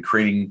forward and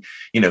creating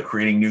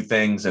new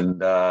things and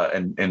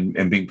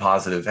being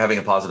positive, having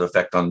a positive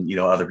effect on,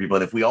 other people.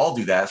 And if we all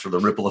do that, sort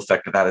of the ripple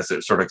effect of that is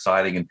sort of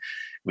exciting. And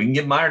we can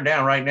get mired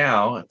down right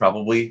now.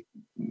 Probably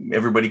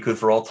everybody could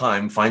for all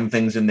time find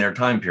things in their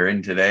time period.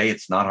 And today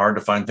it's not hard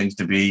to find things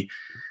to be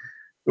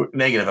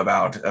negative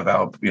about,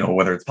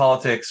 whether it's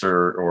politics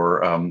or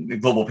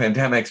global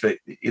pandemics, but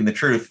in the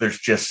truth, there's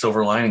just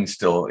silver linings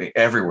still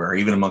everywhere,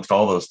 even amongst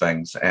all those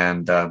things.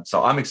 And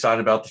so I'm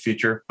excited about the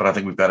future, but I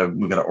think we've got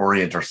to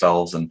orient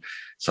ourselves. And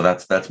so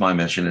that's my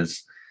mission,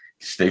 is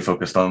stay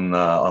focused on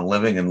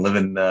living and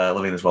living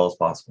as well as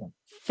possible.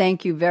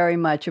 Thank you very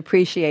much.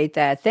 Appreciate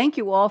that. Thank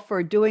you all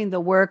for doing the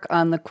work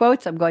on the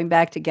quotes. I'm going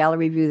back to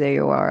gallery view. There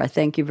you are.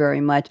 Thank you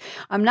very much.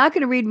 I'm not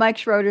going to read Mike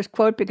Schroeder's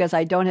quote because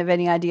I don't have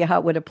any idea how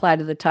it would apply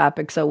to the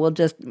topic. So we'll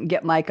just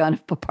get Mike on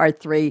for part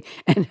 3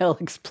 and he'll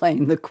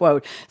explain the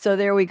quote. So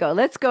there we go.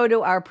 Let's go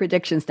to our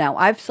predictions now.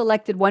 I've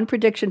selected one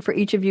prediction for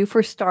each of you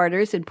for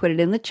starters and put it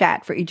in the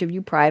chat for each of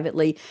you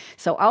privately.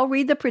 So I'll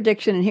read the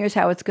prediction and here's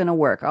how it's going to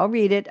work. I'll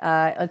read it.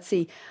 Let's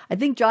see. I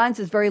think John's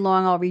is very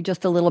long. I'll read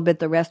just a little bit.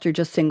 The rest are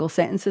just single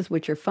sentences,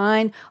 which are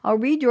fine. I'll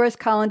read yours,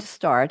 Colin, to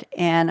start,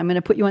 and I'm going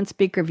to put you on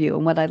speaker view.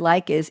 And what I'd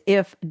like is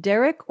if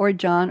Derek or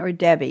John or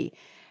Debbie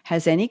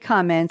has any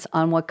comments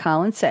on what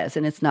Colin says,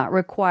 and it's not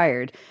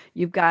required,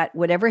 you've got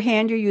whatever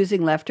hand you're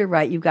using, left or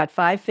right, you've got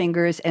 5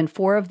 fingers, and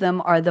 4 of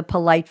them are the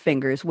polite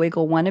fingers.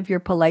 Wiggle one of your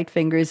polite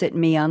fingers at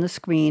me on the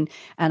screen,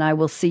 and I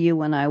will see you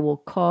when I will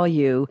call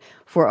you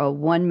for a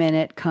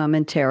 1-minute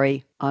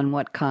commentary on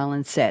what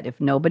Colin said. If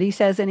nobody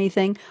says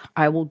anything,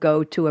 I will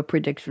go to a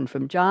prediction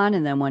from John,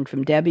 and then one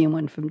from Debbie, and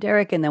one from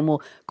Derek, and then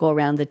we'll go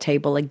around the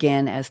table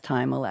again as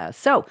time allows.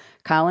 So,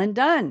 Colin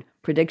Dunn,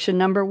 prediction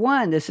number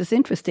 1. This is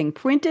interesting.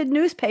 Printed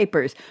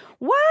newspapers.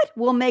 What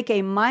will make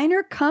a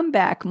minor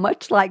comeback,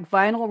 much like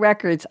vinyl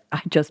records?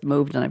 I just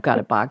moved and I've got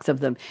a box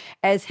of them.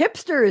 As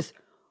hipsters,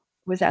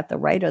 was that the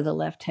right or the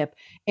left hip,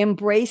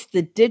 embrace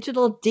the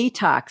digital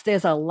detox.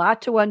 There's a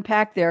lot to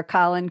unpack there,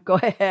 Colin. Go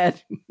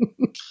ahead.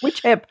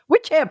 Which hip?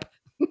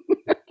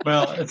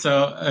 Well,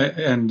 so,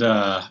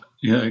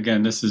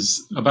 again, this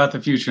is about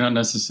the future, not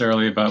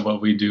necessarily about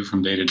what we do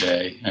from day to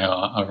day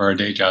of our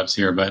day jobs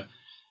here. But,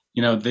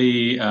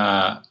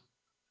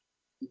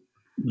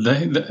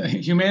 the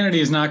humanity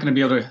is not going to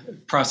be able to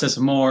process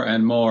more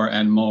and more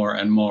and more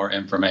and more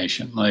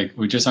information. Like,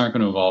 we just aren't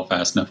going to evolve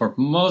fast enough. Or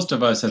most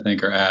of us, I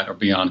think, are at or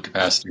beyond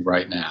capacity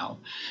right now.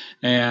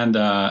 And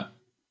are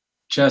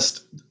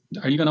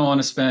you going to want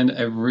to spend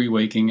every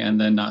waking and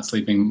then not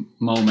sleeping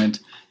moment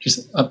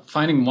just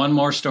finding one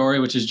more story,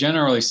 which is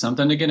generally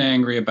something to get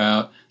angry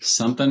about,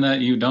 something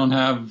that you don't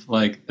have,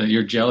 like that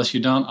you're jealous you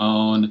don't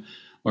own,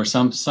 or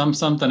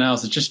something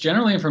else. It's just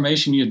generally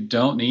information you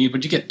don't need,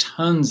 but you get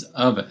tons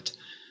of it.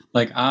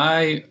 Like,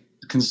 I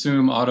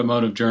consume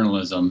automotive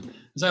journalism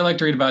because I like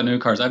to read about new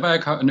cars. I buy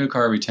a new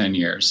car every 10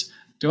 years.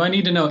 Do I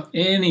need to know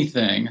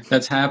anything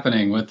that's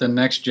happening with the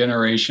next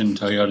generation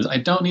Toyotas? I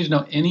don't need to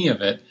know any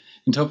of it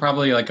until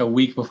probably like a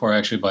week before I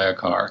actually buy a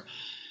car.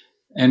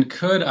 And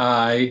could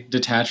I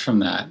detach from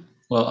that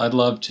Well, I'd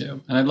love to.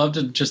 And I'd love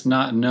to just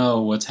not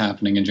know what's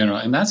happening in general.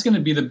 And that's going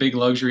to be the big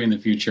luxury in the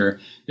future,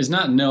 is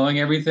not knowing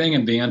everything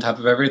and being on top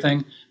of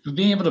everything, but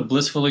being able to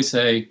blissfully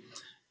say,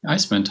 I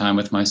spent time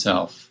with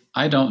myself.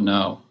 I don't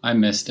know. I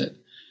missed it.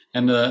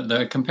 And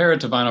the compare it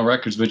to vinyl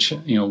records, which,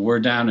 were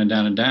down and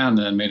down and down, and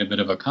then made a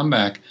bit of a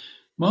comeback.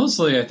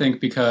 Mostly, I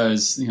think,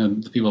 because,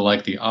 the people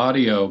like the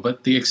audio,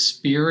 but the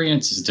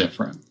experience is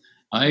different.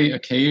 I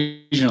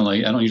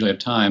don't usually have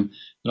time,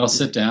 but I'll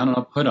sit down and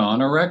I'll put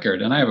on a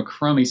record, and I have a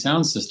crummy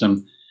sound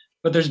system,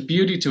 but there's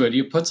beauty to it.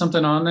 You put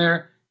something on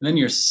there, and then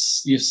you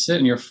sit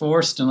and you're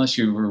forced, unless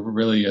you were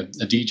really a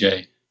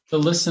DJ, to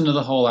listen to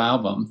the whole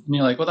album. And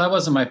you're like, well, that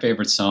wasn't my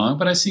favorite song,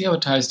 but I see how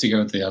it ties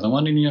together with the other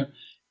one, and you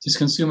just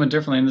consume it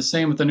differently. And the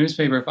same with the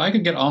newspaper. If I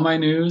could get all my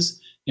news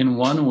in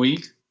 1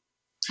 week,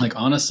 like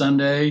on a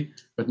Sunday,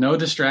 with no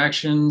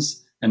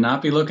distractions, and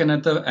not be looking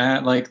at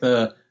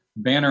the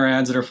banner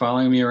ads that are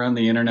following me around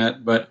the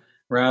internet, but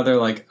rather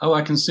like, oh,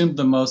 I consumed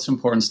the most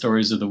important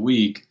stories of the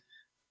week,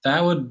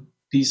 that would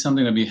be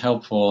something to be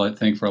helpful, I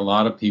think, for a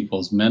lot of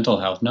people's mental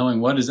health,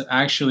 knowing what is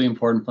actually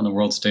important from the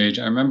world stage.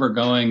 I remember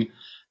going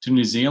to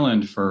New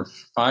Zealand for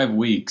 5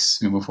 weeks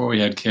before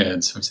we had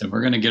kids. We said, we're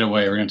going to get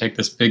away. We're going to take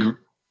this big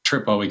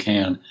trip while we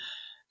can.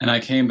 And I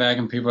came back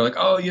and people were like,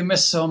 oh, you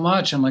missed so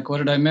much. I'm like, what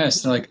did I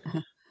miss? They're like,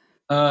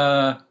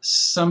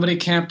 somebody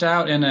camped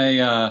out in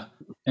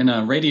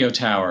a radio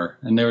tower,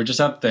 and they were just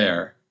up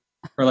there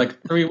for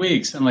like 3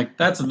 weeks. I'm like,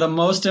 that's the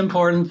most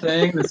important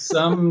thing, that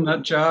some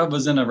nut job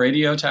was in a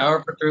radio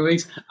tower for 3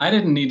 weeks. I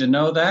didn't need to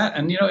know that.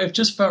 And, it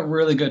just felt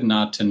really good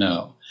not to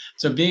know.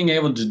 So being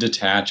able to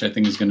detach, I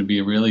think, is going to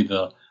be really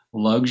the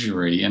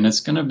luxury. And it's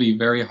going to be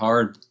very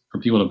hard for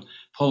people to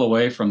pull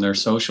away from their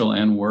social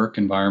and work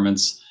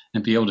environments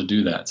and be able to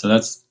do that. So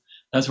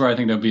that's where I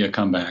think there'll be a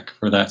comeback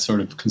for that sort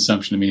of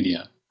consumption of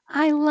media.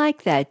 I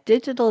like that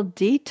digital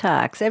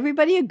detox.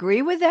 Everybody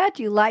agree with that?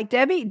 Do you like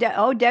Debbie?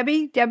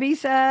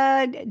 Debbie's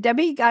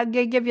Debbie. I'll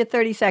give you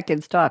 30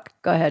 seconds. Talk.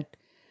 Go ahead.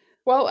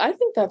 Well, I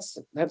think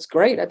that's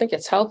great. I think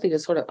it's healthy to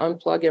sort of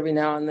unplug every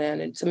now and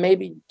then, and to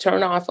maybe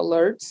turn off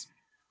alerts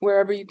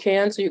wherever you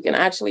can, so you can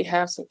actually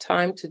have some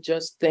time to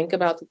just think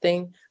about the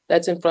thing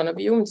that's in front of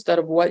you, instead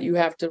of what you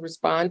have to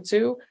respond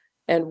to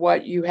and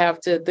what you have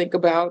to think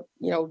about,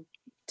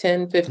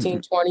 10,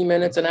 15, 20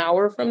 minutes, an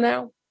hour from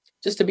now,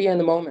 just to be in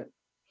the moment.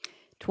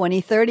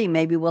 2030,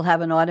 maybe we'll have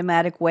an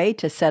automatic way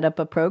to set up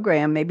a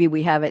program. Maybe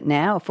we have it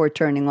now for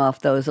turning off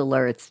those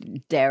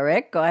alerts.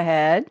 Derek, go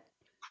ahead.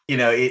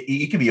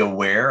 You can be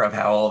aware of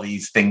how all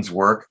these things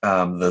work,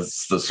 the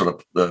sort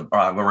of the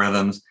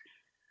algorithms,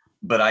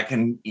 but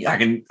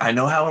I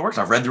know how it works.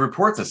 I've read the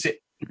reports. I sit,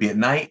 be at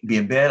night, be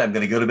in bed. I'm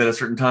going to go to bed at a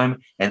certain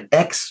time, and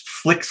X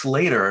flicks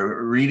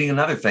later, reading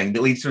another thing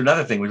that leads to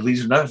another thing, which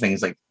leads to another thing.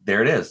 It's like,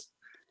 there it is.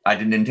 I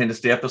didn't intend to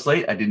stay up this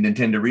late. I didn't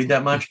intend to read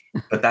that much,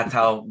 but that's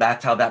how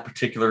that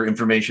particular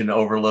information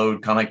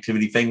overload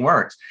connectivity thing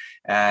works.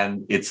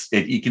 And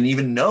you can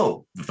even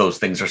know that those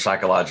things are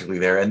psychologically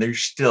there, and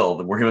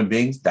we're human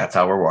beings. That's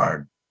how we're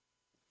wired.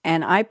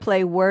 And I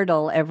play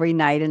Wordle every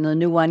night, and the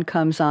new one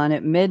comes on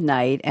at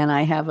midnight. And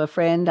I have a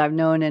friend I've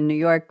known in New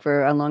York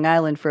on Long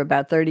Island for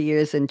about 30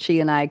 years, and she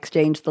and I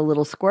exchange the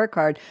little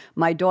scorecard.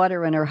 My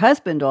daughter and her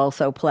husband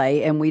also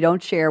play, and we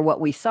don't share what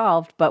we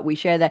solved, but we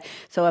share that.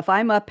 So if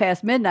I'm up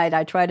past midnight,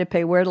 I try to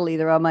play Wordle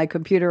either on my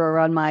computer or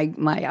on my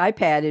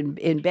iPad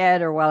in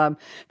bed, or while I'm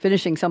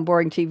finishing some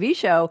boring TV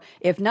show.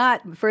 If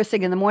not, first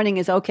thing in the morning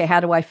is, okay,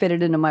 how do I fit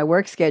it into my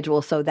work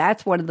schedule? So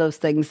that's one of those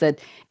things that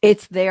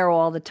it's there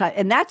all the time.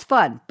 And that's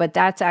fun. But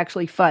that's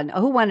actually fun.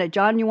 Who wanted?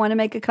 John, you want to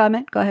make a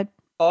comment? Go ahead.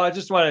 Oh, I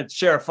just want to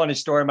share a funny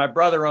story. My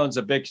brother owns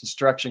a big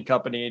construction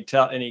company,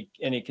 and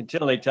he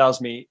continually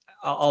tells me,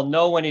 I'll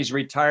know when he's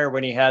retired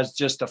when he has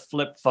just a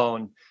flip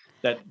phone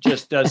that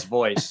just does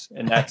voice,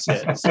 and that's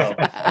it. So,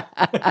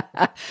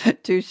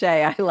 touche.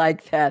 I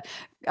like that.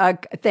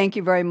 Thank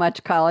you very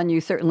much, Colin. You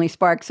certainly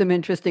sparked some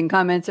interesting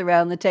comments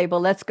around the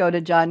table. Let's go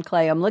to John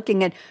Clay. I'm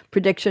looking at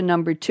prediction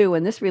number 2,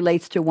 and this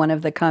relates to one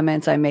of the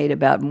comments I made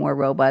about more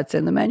robots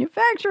in the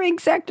manufacturing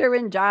sector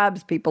and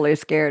jobs. People are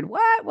scared.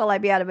 What? Will I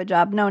be out of a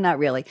job? No, not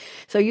really.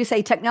 So you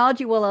say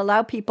technology will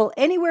allow people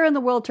anywhere in the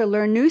world to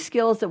learn new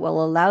skills that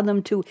will allow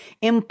them to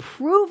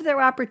improve their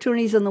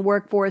opportunities in the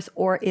workforce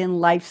or in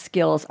life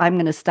skills. I'm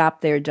going to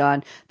stop there,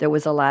 John. There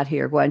was a lot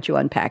here. Why don't you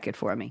unpack it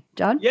for me?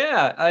 John?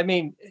 Yeah, I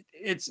mean,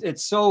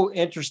 it's so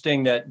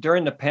interesting that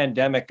during the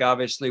pandemic,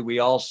 obviously we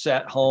all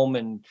sat home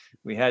and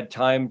we had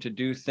time to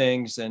do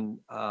things. And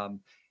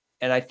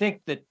I think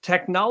the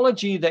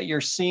technology that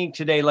you're seeing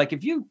today, like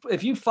if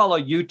you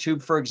follow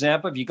YouTube, for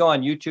example, if you go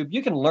on YouTube,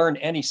 you can learn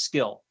any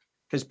skill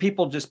because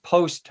people just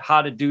post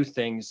how to do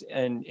things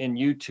in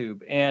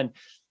YouTube. And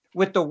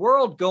with the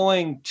world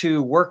going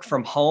to work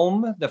from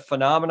home, the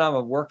phenomenon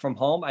of work from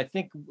home, I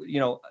think,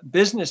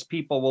 business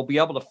people will be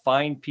able to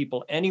find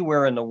people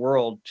anywhere in the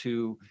world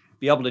to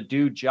be able to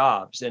do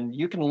jobs. And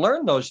you can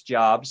learn those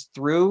jobs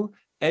through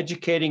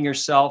educating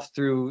yourself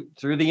through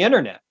the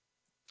internet.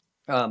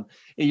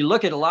 You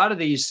look at a lot of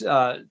these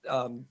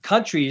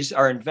countries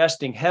are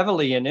investing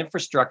heavily in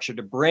infrastructure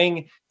to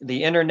bring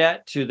the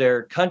internet to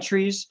their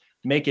countries,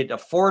 make it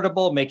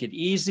affordable, make it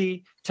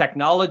easy.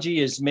 Technology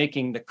is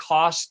making the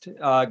cost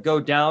go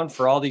down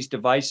for all these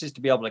devices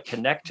to be able to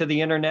connect to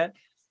the internet.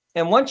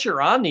 And once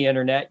you're on the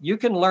internet, you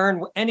can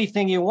learn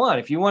anything you want.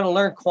 If you want to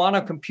learn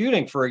quantum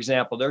computing, for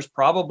example, there's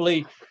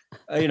probably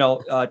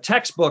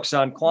textbooks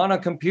on quantum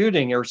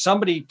computing, or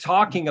somebody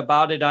talking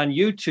about it on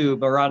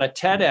YouTube or on a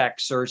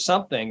TEDx or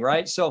something,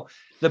 right? So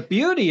the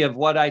beauty of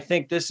what I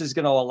think this is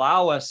going to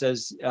allow us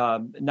as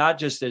not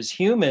just as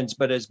humans,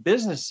 but as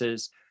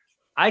businesses,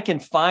 I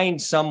can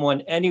find someone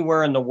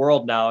anywhere in the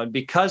world now. And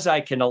because I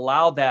can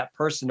allow that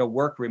person to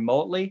work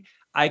remotely,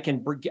 I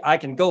can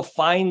go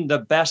find the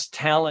best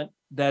talent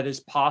that is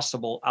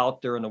possible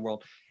out there in the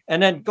world.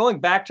 And then going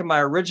back to my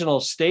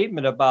original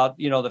statement about,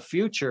 the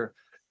future,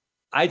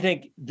 I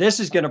think this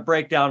is going to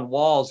break down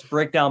walls,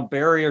 break down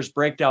barriers,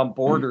 break down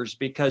borders,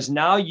 because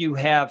now you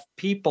have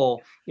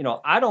people,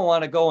 I don't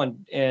want to go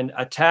and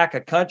attack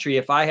a country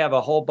if I have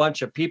a whole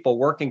bunch of people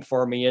working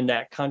for me in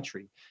that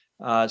country.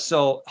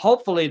 So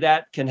hopefully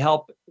that can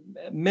help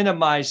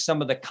minimize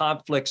some of the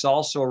conflicts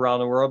also around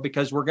the world,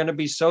 because we're going to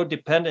be so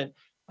dependent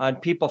on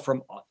people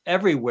from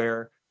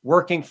everywhere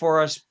working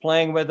for us,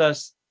 playing with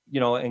us,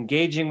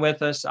 engaging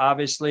with us,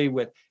 obviously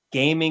with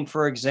gaming,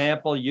 for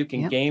example. You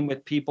can game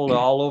with people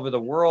all over the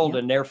world,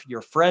 and they're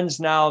your friends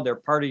now, they're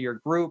part of your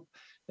group,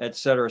 et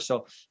cetera.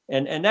 So,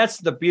 and that's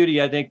the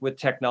beauty, I think, with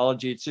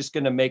technology. It's just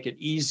going to make it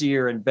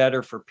easier and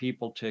better for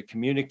people to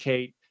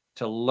communicate,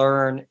 to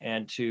learn,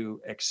 and to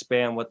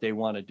expand what they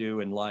want to do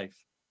in life.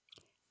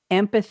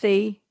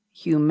 Empathy,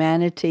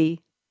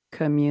 humanity,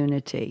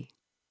 community.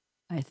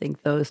 I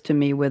think those to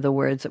me were the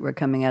words that were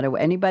coming out of.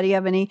 Anybody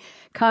have any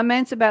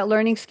comments about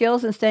learning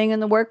skills and staying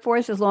in the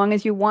workforce as long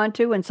as you want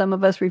to? And some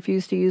of us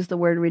refuse to use the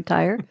word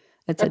retire.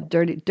 That's a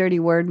dirty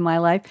word in my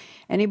life.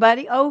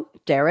 Anybody? Oh,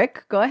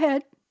 Derek, go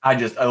ahead. I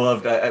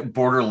loved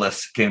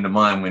borderless came to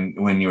mind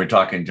when you were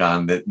talking,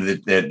 John.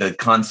 The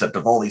concept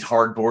of all these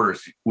hard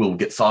borders will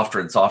get softer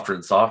and softer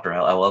and softer.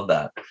 I love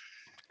that.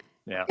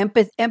 Yeah.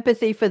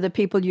 Empathy for the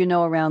people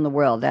around the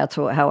world. That's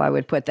how I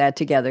would put that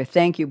together.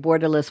 Thank you.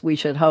 Borderless, we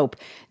should hope.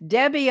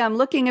 Debbie, I'm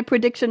looking at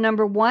prediction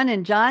number 1,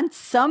 and John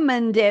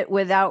summoned it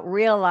without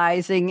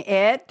realizing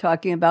it,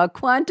 talking about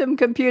quantum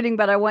computing,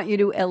 but I want you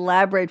to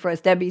elaborate for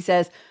us. Debbie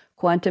says,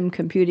 quantum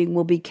computing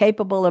will be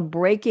capable of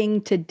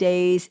breaking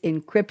today's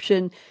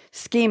encryption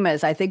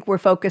schemas. I think we're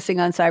focusing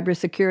on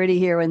cybersecurity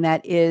here, and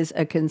that is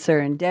a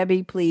concern.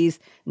 Debbie, please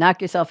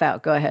knock yourself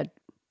out. Go ahead.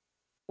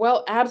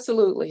 Well,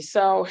 absolutely.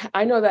 So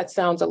I know that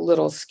sounds a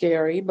little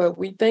scary, but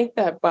we think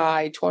that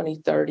by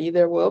 2030,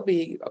 there will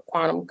be a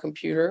quantum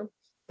computer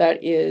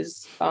that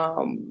is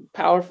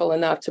powerful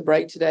enough to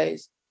break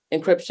today's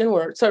encryption.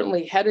 We're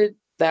certainly headed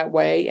that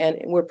way, and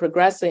we're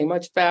progressing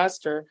much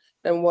faster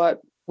than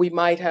what we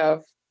might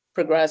have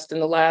progressed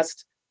in the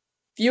last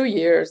few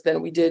years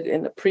than we did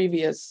in the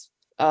previous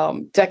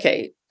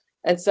decade.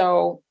 And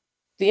so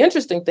the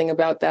interesting thing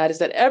about that is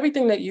that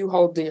everything that you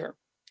hold dear,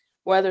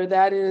 whether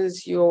that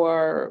is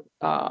your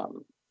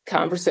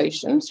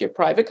conversations, your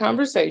private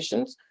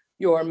conversations,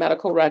 your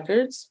medical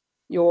records,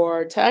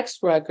 your tax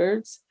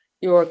records,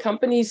 your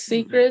company's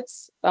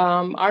secrets,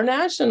 our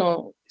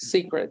national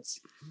secrets,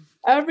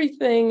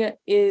 everything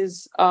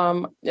is,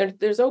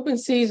 there's open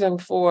season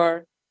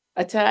for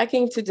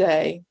attacking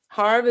today,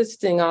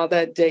 harvesting all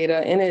that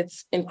data in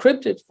its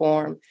encrypted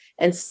form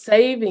and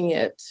saving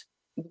it,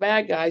 the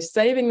bad guys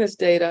saving this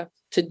data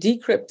to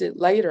decrypt it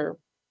later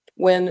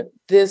when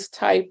this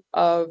type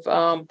of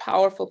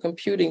powerful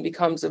computing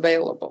becomes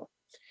available.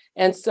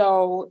 And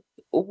so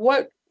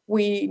what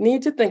we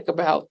need to think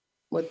about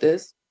with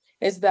this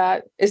is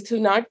to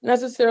not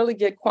necessarily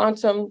get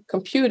quantum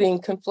computing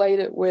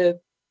conflated with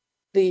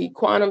the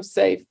quantum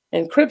safe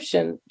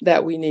encryption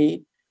that we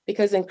need,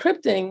 because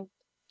encrypting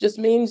just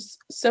means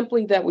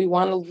simply that we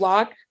want to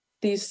lock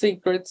these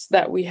secrets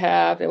that we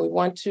have, and we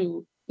want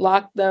to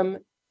lock them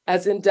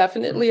as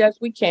indefinitely as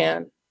we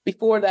can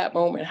before that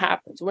moment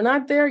happens. We're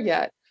not there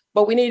yet,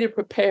 but we need to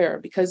prepare,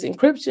 because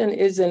encryption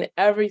is in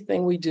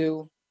everything we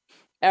do,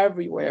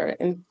 everywhere,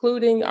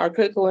 including our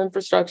critical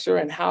infrastructure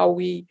and how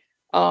we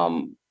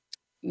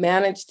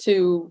manage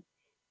to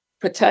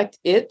protect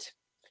it.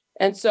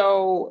 And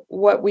so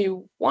what we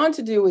want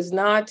to do is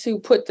not to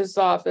put this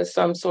off as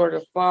some sort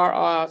of far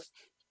off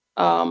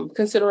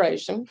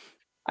consideration.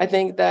 I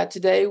think that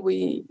today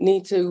we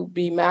need to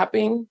be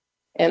mapping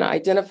and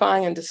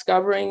identifying and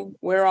discovering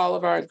where all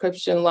of our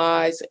encryption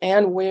lies,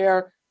 and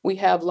where we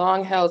have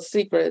long-held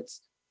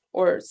secrets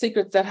or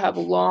secrets that have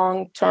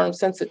long-term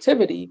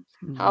sensitivity,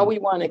 how we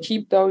want to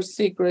keep those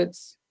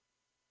secrets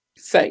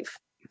safe,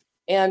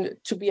 and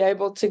to be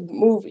able to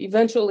move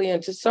eventually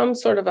into some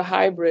sort of a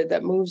hybrid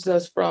that moves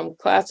us from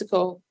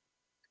classical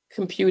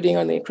computing,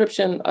 or the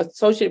encryption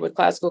associated with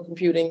classical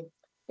computing,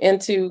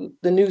 into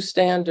the new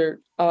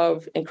standard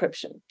of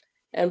encryption.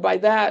 And by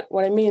that,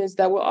 what I mean is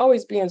that we'll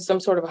always be in some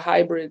sort of a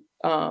hybrid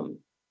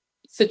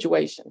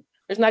situation.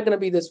 There's not going to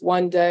be this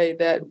one day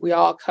that we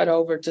all cut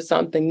over to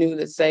something new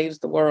that saves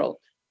the world.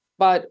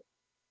 But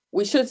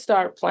we should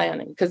start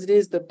planning because it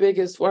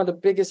is one of the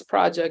biggest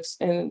projects,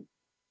 and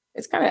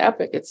it's kind of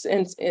epic. It's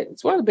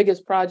one of the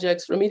biggest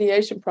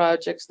remediation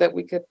projects that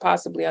we could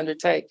possibly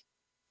undertake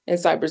in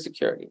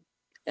cybersecurity.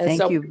 And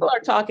Thank so you. people are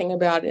talking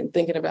about it and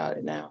thinking about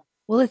it now.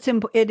 Well,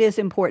 it is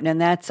important, and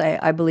that's,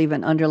 I believe,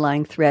 an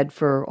underlying thread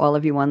for all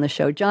of you on the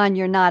show. John,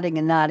 you're nodding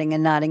and nodding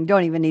and nodding.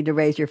 Don't even need to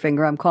raise your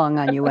finger. I'm calling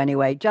on you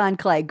anyway. John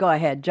Clay, go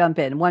ahead. Jump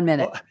in. 1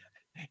 minute. Well,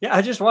 yeah,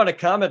 I just want to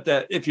comment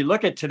that if you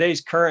look at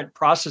today's current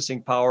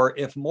processing power,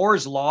 if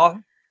Moore's law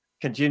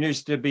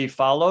continues to be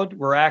followed,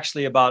 we're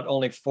actually about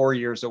only 4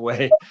 years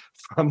away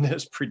from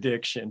this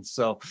prediction.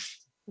 So,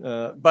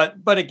 but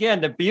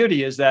again, the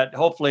beauty is that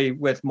hopefully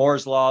with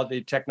Moore's law,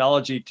 the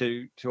technology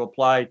to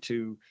apply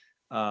to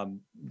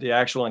the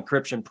actual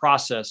encryption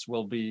process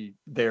will be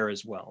there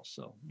as well.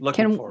 So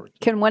looking forward.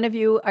 Can one of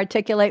you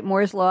articulate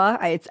Moore's law?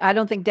 I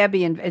don't think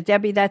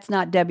Debbie, that's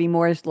not Debbie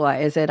Moore's law,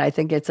 is it? I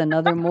think it's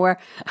another Moore.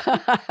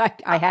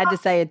 I had to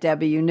say it,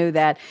 Debbie. You knew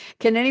that.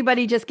 Can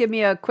anybody just give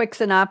me a quick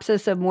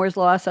synopsis of Moore's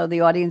law so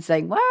the audience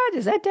saying, what?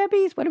 Is that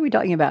Debbie's? What are we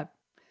talking about?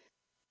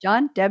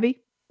 John,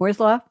 Debbie,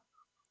 Moore's law?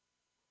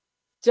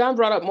 John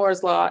brought up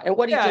Moore's law, and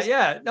what he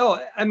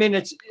No, I mean,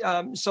 it's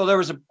so there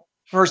was a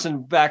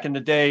person back in the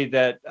day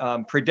that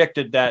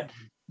predicted that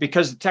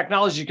because the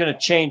technology is going to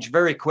change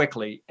very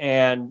quickly,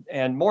 and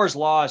Moore's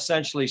law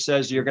essentially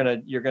says you're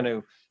going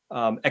to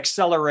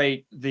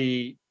accelerate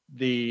the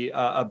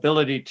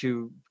ability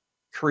to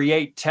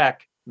create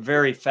tech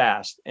very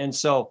fast, and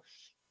so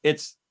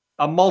it's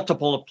a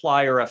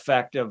multiplier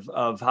effect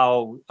of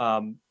how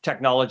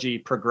technology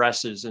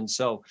progresses, and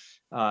so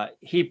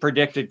he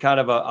predicted kind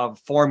of a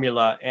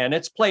formula, and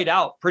it's played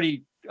out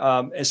pretty.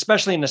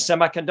 Especially in the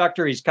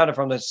semiconductor, he's kind of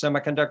from the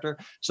semiconductor.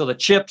 So the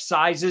chip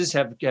sizes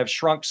have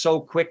shrunk so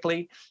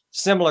quickly,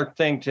 similar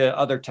thing to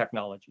other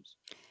technologies.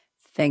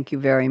 Thank you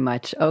very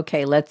much.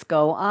 Okay, let's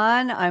go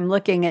on. I'm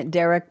looking at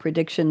Derek,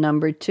 prediction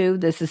number 2.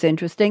 This is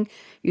interesting.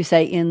 You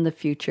say in the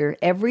future,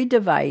 every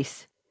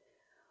device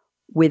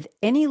with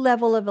any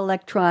level of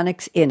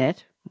electronics in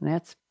it, and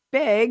that's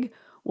big,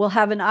 will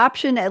have an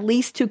option at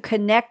least to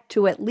connect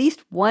to at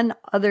least one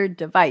other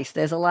device.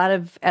 There's a lot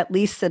of at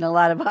least and a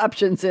lot of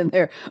options in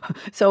there.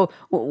 So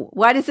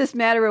why does this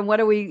matter?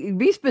 And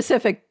be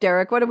specific,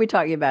 Derek, what are we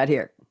talking about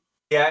here?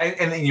 Yeah,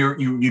 and then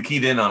you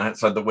keyed in on it.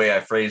 So the way I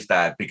phrased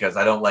that, because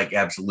I don't like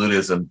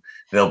absolutism,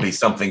 there'll be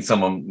something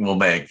someone will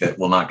make that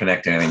will not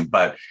connect to anything.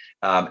 But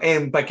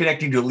and by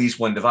connecting to at least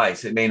one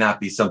device, it may not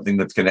be something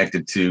that's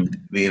connected to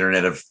the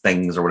Internet of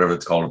Things or whatever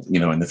it's called,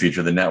 in the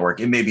future, the network.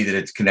 It may be that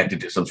it's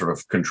connected to some sort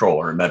of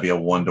controller. It might be a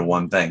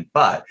one-to-one thing.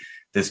 But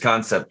this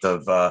concept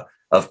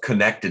of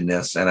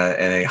connectedness and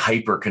a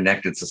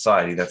hyper-connected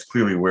society, that's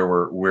clearly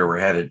where we're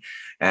headed.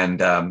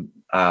 And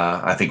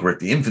I think we're at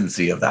the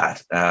infancy of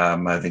that.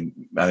 I think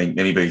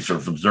anybody sort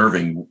of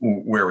observing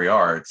where we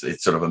are,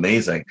 it's sort of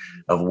amazing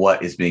of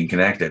what is being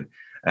connected.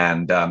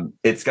 And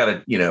it's got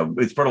to,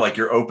 it's part of like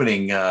your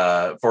opening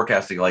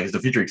forecasting. Like, is the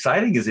future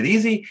exciting? Is it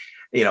easy?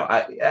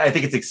 I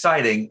think it's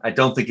exciting. I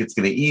don't think it's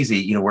going to be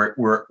easy.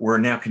 We're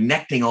now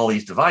connecting all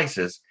these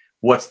devices.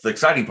 What's the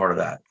exciting part of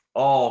that?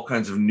 All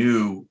kinds of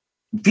new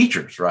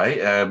features, right?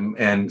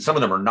 And some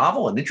of them are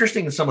novel and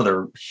interesting, and some of them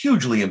are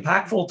hugely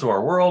impactful to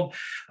our world.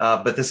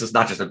 But this is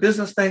not just a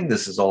business thing.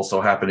 This is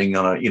also happening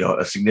on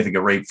a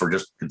significant rate for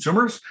just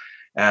consumers.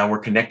 We're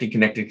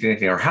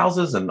connecting our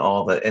houses and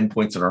all the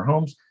endpoints in our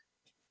homes.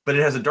 But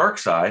it has a dark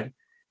side.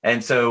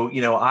 And so,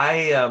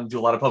 I do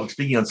a lot of public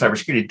speaking on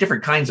cybersecurity,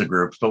 different kinds of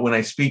groups. But when I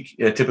speak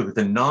typically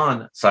to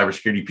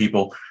non-cybersecurity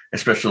people,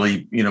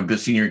 especially,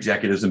 senior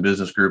executives and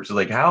business groups, are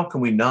like, how can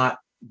we not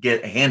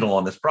get a handle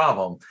on this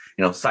problem?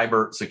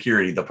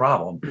 Cybersecurity, the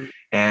problem.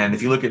 And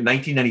if you look at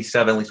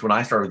 1997, at least when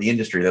I started the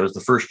industry, that was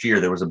the first year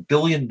there was $1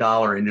 billion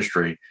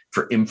industry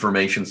for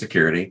information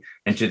security.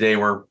 And today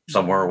we're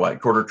somewhere,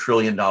 $250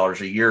 billion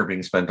a year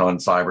being spent on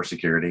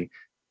cybersecurity.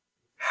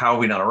 How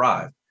have we not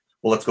arrived?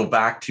 Well, let's go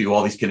back to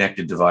all these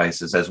connected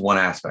devices as one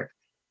aspect.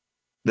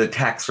 The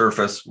attack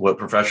surface, what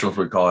professionals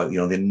would call it,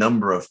 the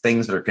number of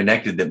things that are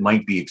connected that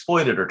might be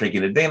exploited or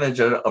taken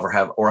advantage of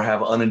or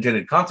have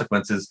unintended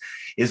consequences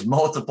is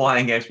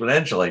multiplying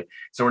exponentially.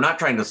 So we're not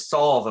trying to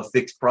solve a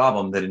fixed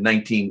problem that in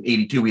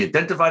 1982 we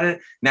identified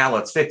it. Now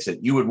let's fix it.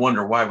 You would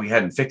wonder why we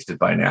hadn't fixed it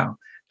by now.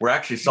 We're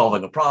actually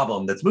solving a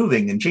problem that's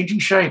moving and changing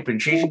shape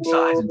and changing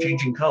size and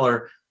changing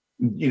color,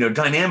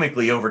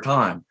 dynamically over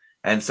time.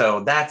 And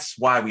so that's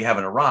why we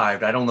haven't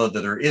arrived. I don't know that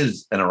there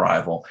is an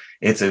arrival.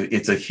 It's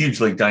a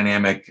hugely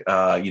dynamic,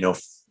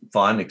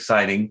 fun,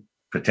 exciting,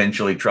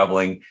 potentially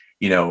troubling,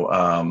 set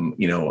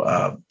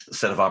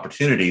of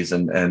opportunities,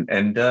 and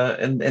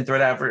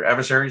threat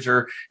adversaries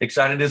are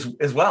excited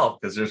as well,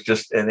 because there's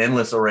just an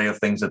endless array of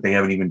things that they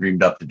haven't even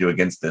dreamed up to do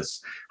against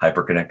this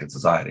hyper-connected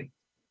society.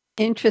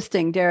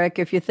 Interesting, Derek.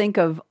 If you think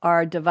of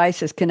our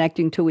devices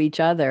connecting to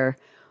each other,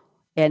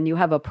 and you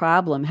have a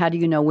problem, how do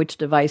you know which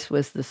device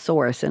was the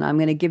source? And I'm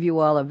going to give you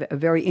all a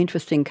very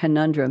interesting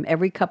conundrum.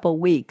 Every couple of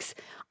weeks,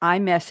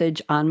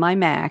 iMessage on my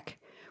Mac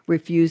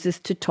refuses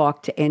to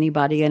talk to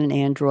anybody on an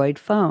Android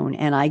phone.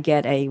 And I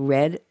get a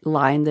red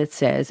line that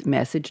says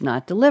message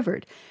not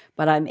delivered.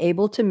 But I'm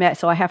able to,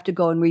 so I have to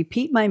go and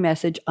repeat my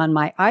message on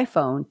my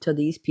iPhone to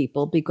these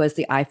people because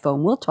the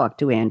iPhone will talk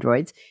to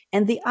Androids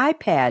and the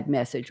iPad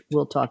message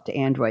will talk to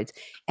Androids.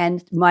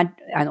 And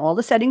all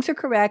the settings are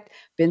correct,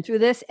 been through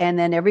this. And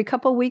then every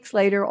couple of weeks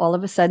later, all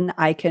of a sudden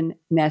I can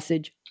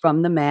message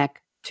from the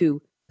Mac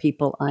to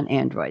people on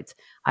Androids.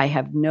 I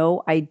have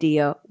no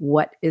idea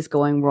what is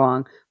going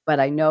wrong, but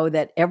I know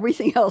that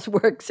everything else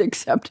works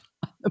except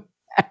on the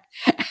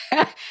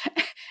Mac.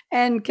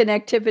 And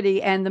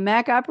connectivity. And the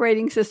Mac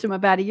operating system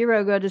about a year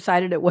ago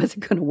decided it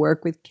wasn't going to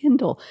work with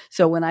Kindle.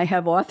 So when I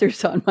have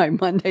authors on my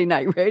Monday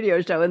night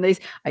radio show and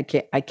I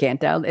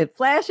can't download, it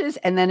flashes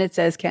and then it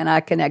says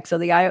cannot connect.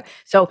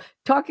 So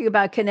talking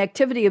about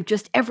connectivity of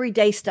just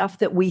everyday stuff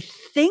that we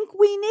think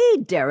we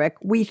need, Derek,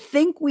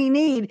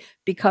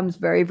 becomes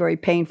very, very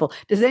painful.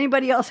 Does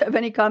anybody else have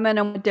any comment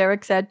on what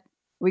Derek said?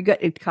 We got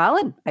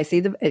Colin. I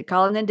see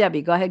Colin and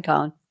Debbie. Go ahead,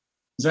 Colin.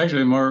 It's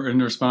actually more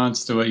in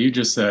response to what you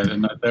just said.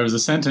 And there was a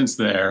sentence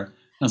there.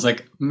 I was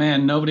like,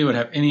 man, nobody would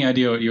have any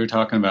idea what you were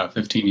talking about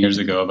 15 years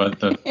ago about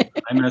the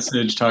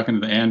iMessage talking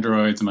to the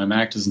Androids and my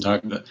Mac doesn't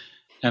talk to the.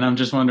 And I'm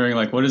just wondering,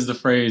 like, what is the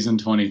phrase in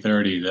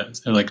 2030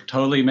 that like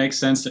totally makes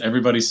sense to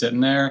everybody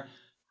sitting there,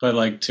 but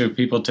like to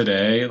people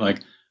today, like,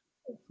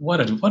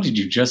 what did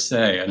you just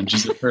say? And it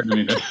just occurred to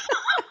me that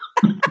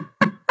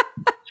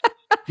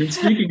you're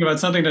speaking about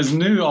something that's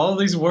new. All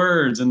these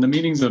words and the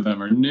meanings of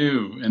them are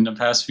new in the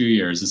past few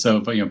years. And so,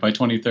 but by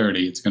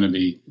 2030, it's going to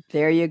be.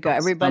 There you go.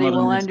 Everybody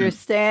will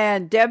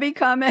understand. Debbie,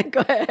 comment.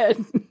 Go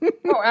ahead.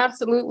 Oh,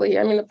 absolutely.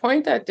 I mean, the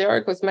point that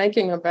Derek was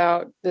making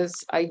about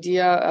this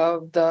idea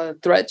of the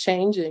threat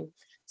changing,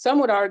 some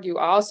would argue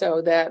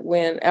also that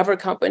whenever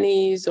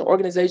companies or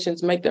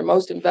organizations make their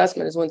most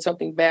investment is when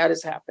something bad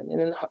has happened.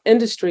 And an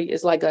industry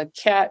is like a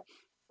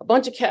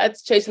bunch of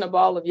cats chasing a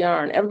ball of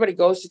yarn. Everybody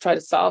goes to try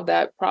to solve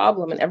that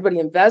problem and everybody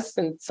invests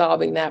in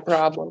solving that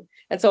problem.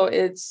 And so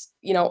it's,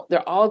 there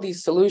are all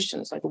these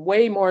solutions, like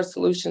way more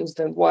solutions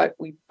than what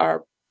we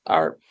are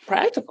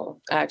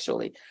practical,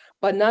 actually.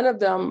 But none of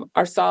them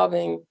are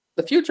solving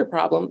the future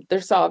problem.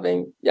 They're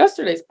solving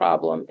yesterday's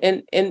problem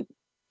in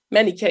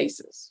many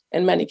cases,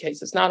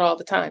 not all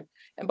the time.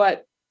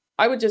 But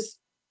I would just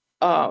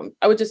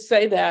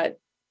say that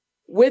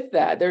with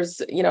that, there's,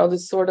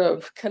 this sort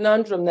of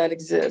conundrum that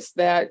exists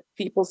that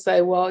people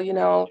say, well,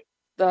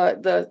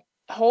 the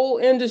whole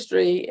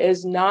industry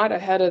is not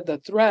ahead of the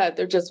threat.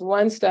 They're just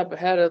one step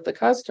ahead of the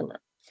customer.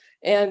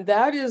 And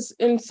that is,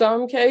 in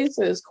some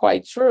cases,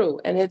 quite true.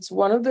 And it's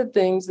one of the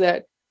things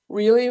that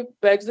really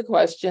begs the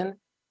question,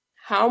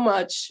 how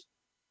much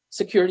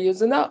security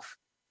is enough?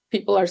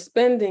 People are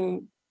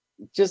spending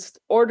just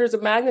orders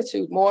of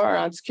magnitude more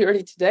on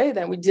security today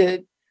than we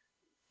did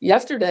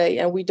yesterday,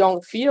 and we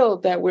don't feel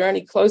that we're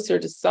any closer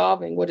to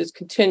solving what is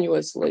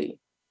continuously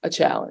a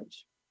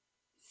challenge.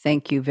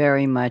 Thank you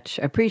very much.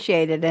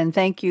 Appreciate it. And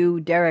thank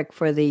you, Derek,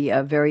 for the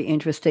very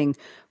interesting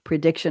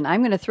prediction.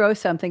 I'm going to throw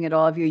something at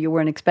all of you you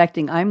weren't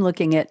expecting. I'm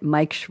looking at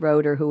Mike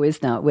Schroeder, who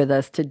is not with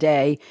us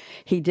today.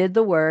 He did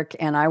the work,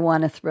 and I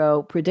want to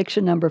throw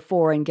prediction number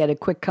 4 and get a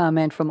quick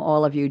comment from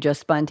all of you,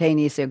 just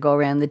spontaneously. Go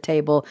around the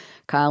table.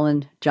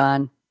 Colin,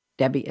 John,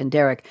 Debbie, and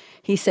Derek.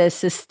 He says,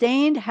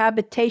 sustained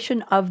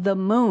habitation of the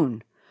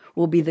moon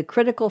will be the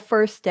critical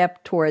first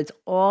step towards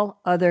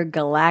all other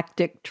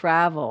galactic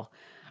travel.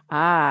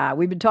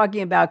 We've been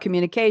talking about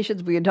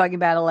communications, we've been talking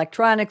about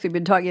electronics, we've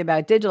been talking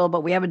about digital,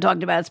 but we haven't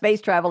talked about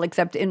space travel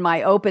except in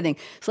my opening.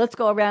 So let's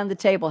go around the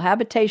table.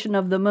 Habitation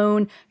of the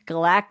moon,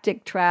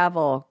 galactic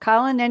travel.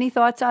 Colin, any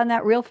thoughts on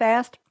that real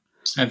fast?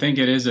 I think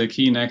it is a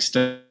key next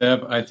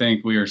step. I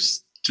think we are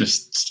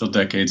just still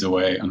decades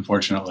away,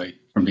 unfortunately,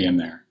 from being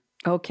there.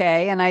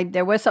 Okay, and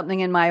there was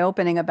something in my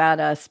opening about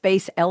a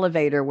space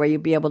elevator where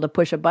you'd be able to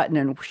push a button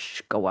and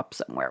whoosh, go up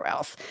somewhere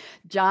else.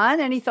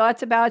 John, any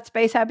thoughts about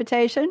space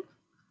habitation?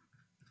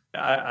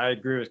 I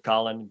agree with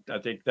Colin. I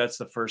think that's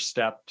the first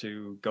step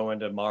to go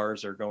into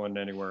Mars or go into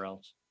anywhere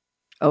else.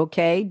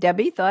 Okay,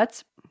 Debbie,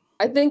 thoughts?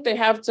 I think they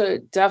have to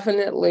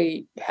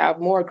definitely have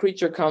more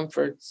creature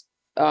comforts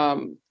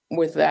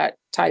with that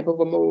type of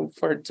a move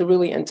to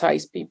really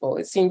entice people.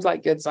 It seems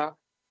like it's a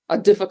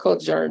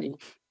difficult journey.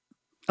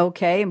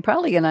 Okay, and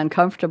probably an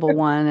uncomfortable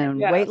one,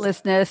 and Yes.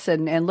 weightlessness,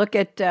 and look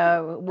at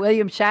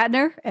William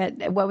Shatner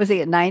at, what was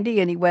he, at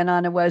 90, and he went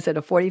on, a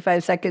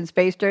 45-second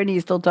space journey.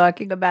 He's still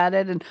talking about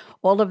it, and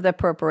all of the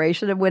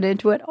preparation that went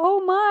into it.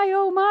 Oh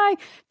my.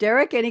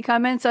 Derek, any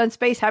comments on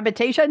space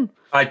habitation?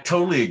 I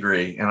totally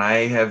agree. And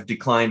I have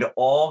declined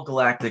all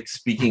galactic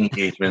speaking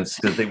engagements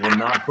because they will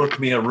not book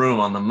me a room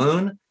on the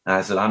moon. And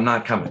I said, I'm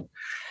not coming.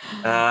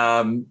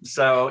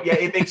 So yeah,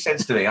 it makes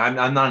sense to me.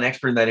 I'm not an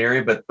expert in that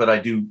area, but I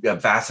do am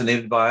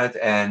fascinated by it.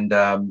 And,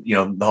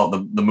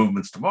 the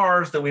movements to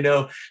Mars that we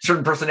know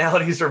certain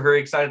personalities are very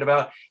excited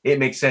about. It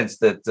makes sense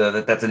that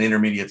that's an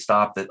intermediate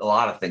stop, that a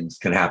lot of things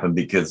can happen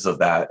because of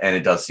that. And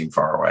it does seem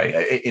far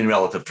away in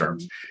relative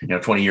terms.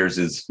 20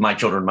 years my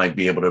children might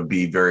be able to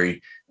be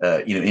very,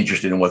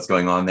 interested in what's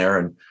going on there.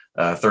 And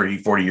 30,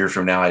 40 years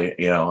from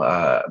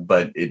now,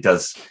 but it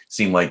does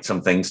seem like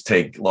some things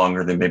take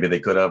longer than maybe they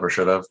could have or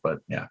should have. But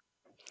yeah.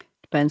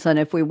 Depends on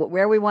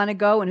where we want to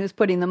go and who's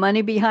putting the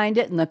money behind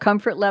it and the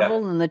comfort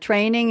level and the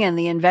training and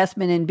the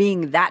investment in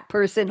being that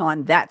person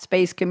on that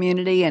space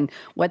community and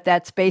what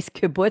that space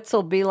kibbutz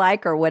will be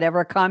like, or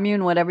whatever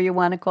commune, whatever you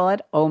want to call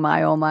it. Oh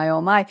my, oh my,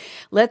 oh my.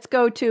 Let's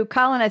go to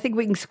Colin. I think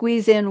we can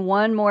squeeze in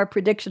one more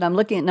prediction. I'm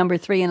looking at number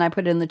 3 and I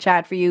put it in the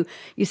chat for you.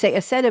 You say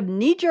a set of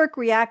knee-jerk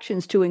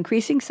reactions to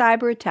increasing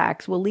cyber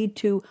attacks will lead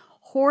to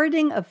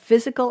hoarding of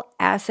physical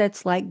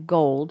assets like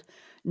gold,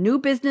 new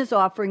business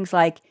offerings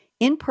like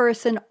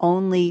in-person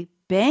only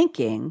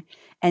banking,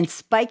 and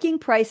spiking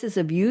prices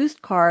of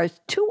used cars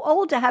too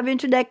old to have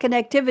internet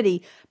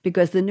connectivity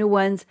because the new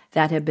ones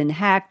that have been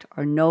hacked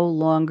are no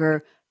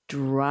longer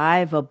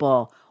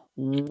drivable.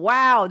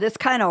 Wow, this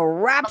kind of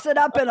wraps it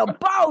up in a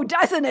bow,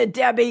 doesn't it,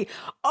 Debbie?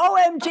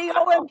 OMG,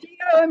 OMG,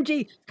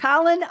 OMG.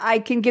 Colin, I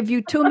can give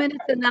you 2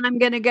 minutes and then I'm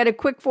going to get a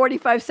quick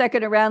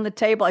 45-second around the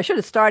table. I should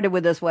have started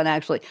with this one,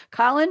 actually.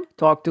 Colin,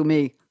 talk to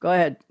me. Go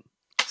ahead.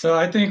 So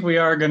I think we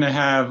are going to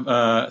have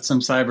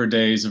some cyber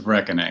days of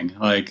reckoning.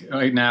 Like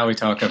right now, we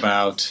talk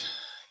about,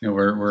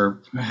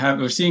 we're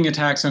seeing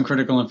attacks on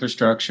critical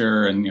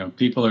infrastructure, and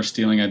people are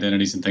stealing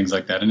identities and things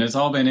like that. And it's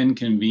all been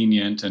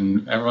inconvenient,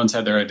 and everyone's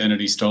had their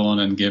identity stolen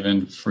and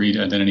given free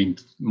identity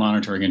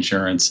monitoring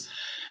insurance.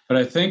 But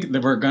I think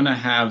that we're going to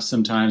have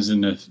some times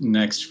in the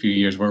next few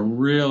years where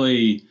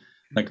really,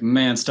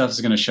 stuff is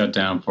going to shut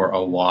down for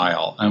a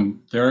while.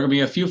 There are going to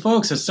be a few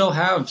folks that still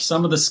have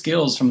some of the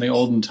skills from the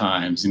olden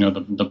times,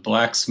 the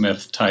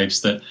blacksmith types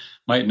that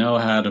might know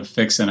how to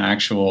fix an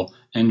actual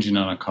engine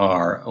on a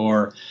car.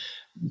 Or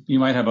you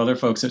might have other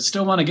folks that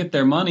still want to get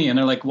their money, and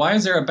they're like, why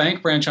is there a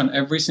bank branch on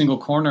every single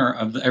corner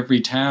of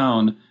every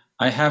town?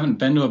 I haven't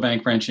been to a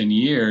bank branch in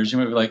years. You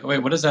might be like, wait,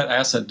 what is that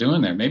asset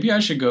doing there? Maybe I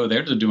should go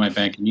there to do my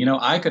banking.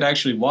 I could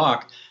actually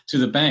walk to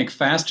the bank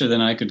faster than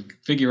I could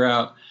figure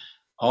out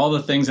all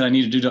the things that I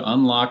need to do to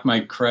unlock my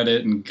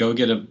credit and go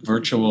get a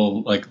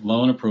virtual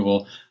loan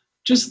approval.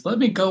 Just let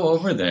me go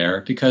over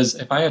there, because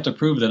if I have to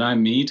prove that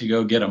I'm me to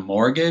go get a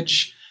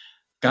mortgage,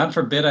 God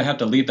forbid I have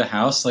to leave the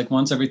house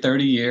once every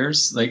 30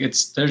 years.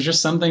 There's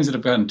just some things that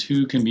have gotten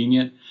too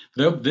convenient.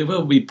 They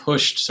will be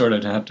pushed sort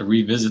of to have to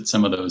revisit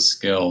some of those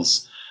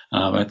skills.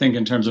 I think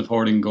in terms of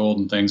hoarding gold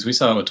and things, we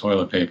saw it with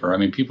toilet paper. I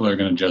mean, people are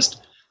going to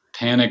just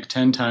panic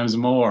 10 times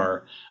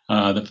more.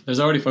 There's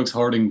already folks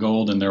hoarding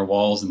gold in their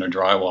walls and their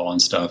drywall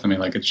and stuff. I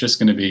mean, it's just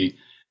going to be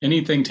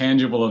anything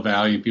tangible of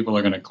value. People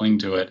are going to cling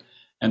to it.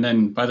 And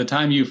then by the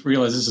time you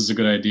realize this is a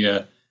good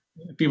idea,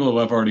 people who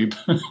have already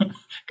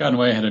gotten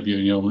way ahead of you,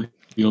 and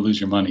you'll lose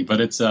your money. But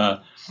it's,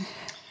 I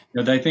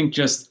think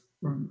just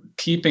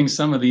keeping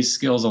some of these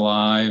skills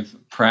alive,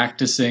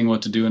 practicing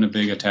what to do in a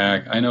big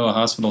attack. I know a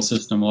hospital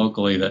system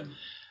locally that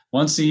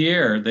once a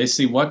year they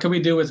see what can we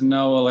do with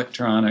no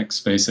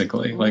electronics,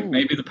 basically.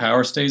 Maybe the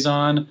power stays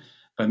on.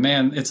 But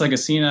man, it's like a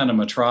scene out of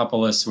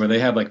Metropolis where they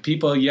have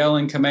people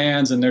yelling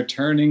commands and they're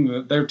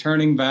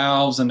turning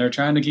valves and they're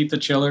trying to keep the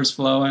chillers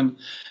flowing,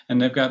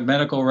 and they've got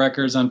medical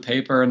records on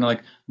paper,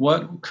 and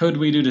what could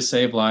we do to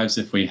save lives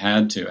if we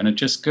had to? And it's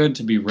just good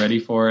to be ready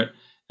for it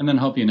and then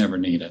hope you never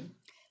need it.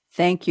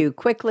 Thank you.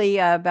 Quickly,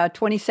 about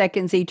 20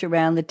 seconds each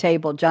around the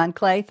table. John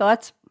Clay,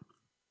 thoughts?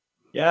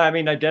 Yeah, I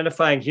mean,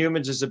 identifying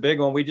humans is a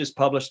big one. We just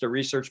published a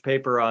research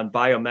paper on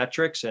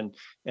biometrics and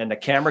the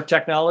camera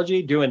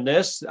technology. Doing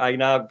this, I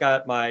now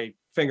got my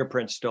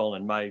fingerprints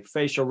stolen. My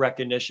facial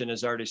recognition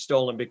is already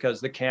stolen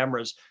because the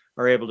cameras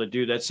are able to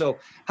do that. So,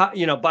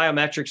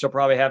 biometrics will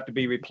probably have to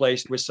be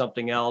replaced with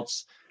something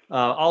else.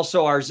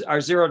 Also, our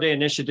 0-day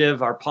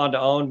initiative, our pawn to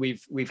own,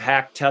 we've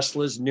hacked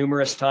Teslas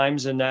numerous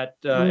times in that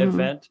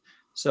event.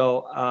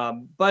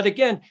 So, but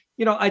again,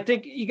 I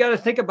think you got to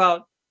think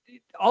about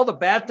all the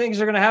bad things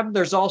that are going to happen.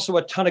 There's also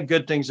a ton of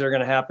good things that are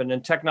going to happen,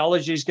 and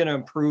technology is going to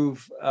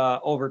improve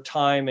over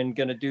time and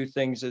going to do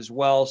things as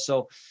well.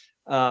 So,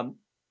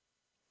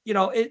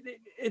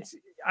 it's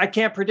I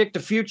can't predict the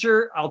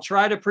future. I'll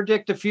try to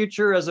predict the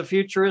future as a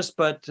futurist,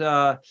 but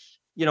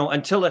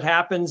until it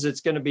happens,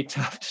 it's going to be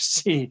tough to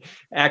see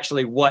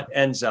actually what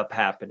ends up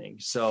happening.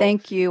 So,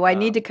 thank you. I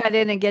need to cut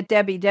in and get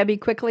Debbie. Debbie,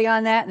 quickly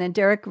on that, and then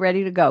Derek,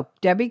 ready to go.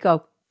 Debbie,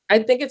 go. I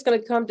think it's going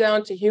to come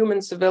down to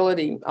human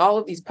civility. All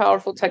of these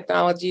powerful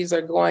technologies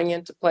are going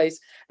into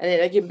place, and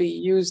they can be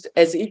used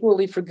as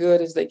equally for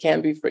good as they can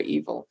be for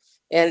evil.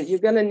 And you're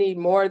going to need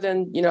more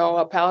than,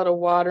 a pallet of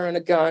water and a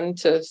gun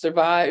to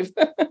survive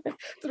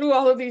through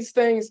all of these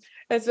things.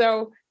 And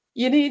so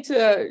you need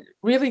to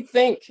really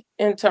think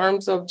in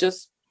terms of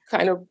just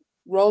kind of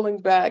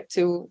rolling back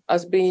to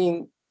us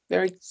being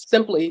very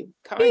simply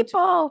kind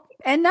people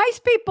and nice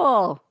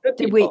people.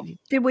 Did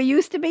we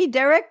used to be?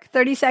 Derek,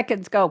 30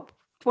 seconds, go.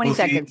 20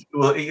 seconds.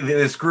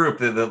 This group,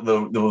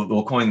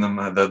 we'll coin them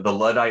the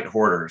Luddite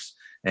hoarders,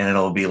 and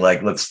it'll be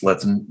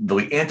they'll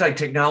be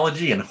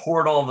anti-technology and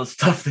hoard all the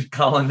stuff that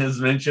Colin is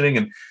mentioning,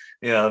 and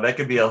that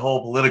could be a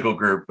whole political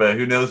group.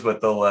 Who knows what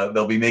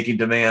they'll be making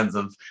demands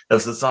of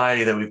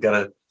society that we've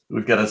got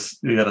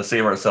to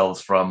save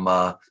ourselves from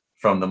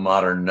the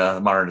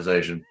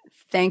modernization.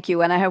 Thank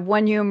you. And I have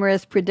one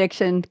humorous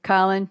prediction.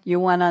 Colin, you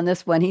won on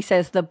this one. He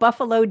says the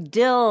Buffalo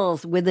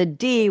Dills with a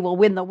D will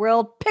win the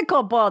World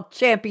Pickleball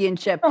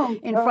Championship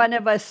in front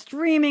of a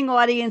streaming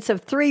audience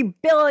of 3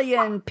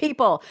 billion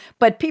people.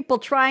 But people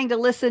trying to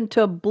listen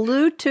to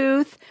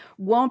Bluetooth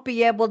won't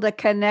be able to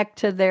connect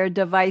to their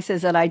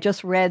devices. And I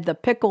just read the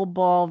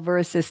pickleball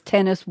versus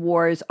tennis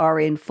wars are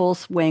in full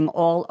swing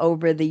all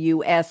over the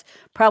U.S.,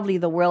 probably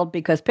the world,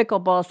 because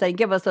pickleball is saying,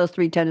 give us those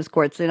 3 tennis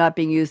courts. They're not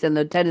being used. And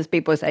the tennis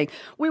people are saying,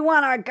 we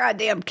want our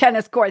goddamn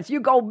tennis courts.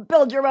 You go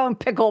build your own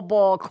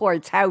pickleball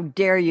courts. How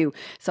dare you?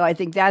 So I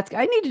think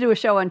I need to do a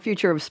show on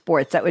future of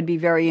sports. That would be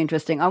very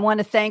interesting. I want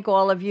to thank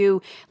all of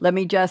you. Let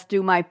me just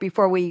do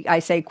I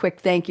say quick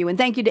thank you. And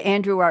thank you to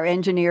Andrew, our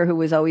engineer, who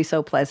was always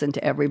so pleasant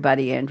to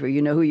everybody. Andrew,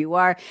 you know who you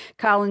are.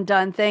 Colin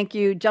Dunn, thank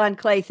you. John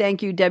Clay,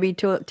 thank you. Debbie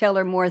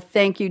Taylor-Moore,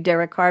 thank you.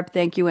 Derek Harp,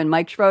 thank you. And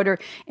Mike Schroeder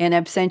and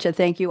Absentia,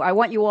 thank you. I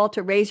want you all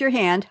to raise your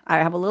hand. I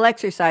have a little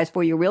exercise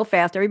for you real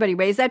fast. Everybody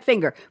raise that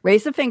finger.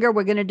 Raise the finger.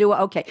 We're going to do it.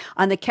 Okay.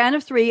 On the count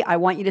of 3, I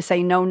want you to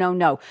say no, no,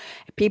 no.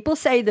 People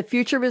say the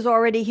future is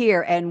already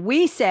here. And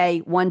we say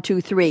 1, 2,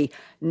 3.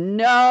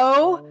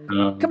 No.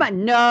 Come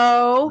on.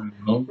 No.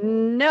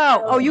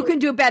 No. Oh, you can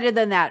do better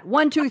than that.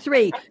 1, 2,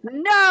 3.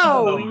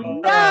 No.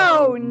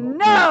 No.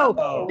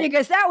 No.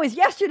 Because that was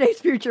yesterday's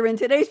future, and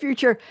today's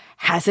future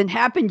hasn't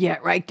happened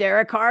yet, right,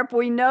 Derek Harp?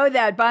 We know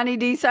that. Bonnie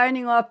D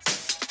signing off.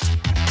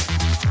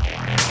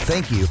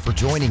 Thank you for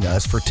joining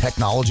us for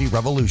Technology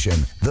Revolution,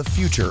 the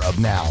future of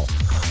now.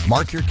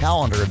 Mark your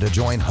calendar to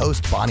join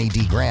host Bonnie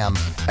D. Graham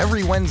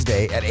every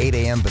Wednesday at 8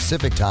 a.m.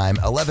 Pacific Time,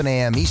 11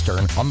 a.m.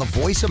 Eastern on the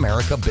Voice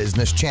America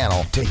Business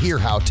Channel to hear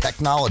how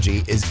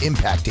technology is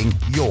impacting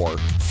your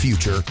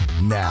future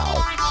now.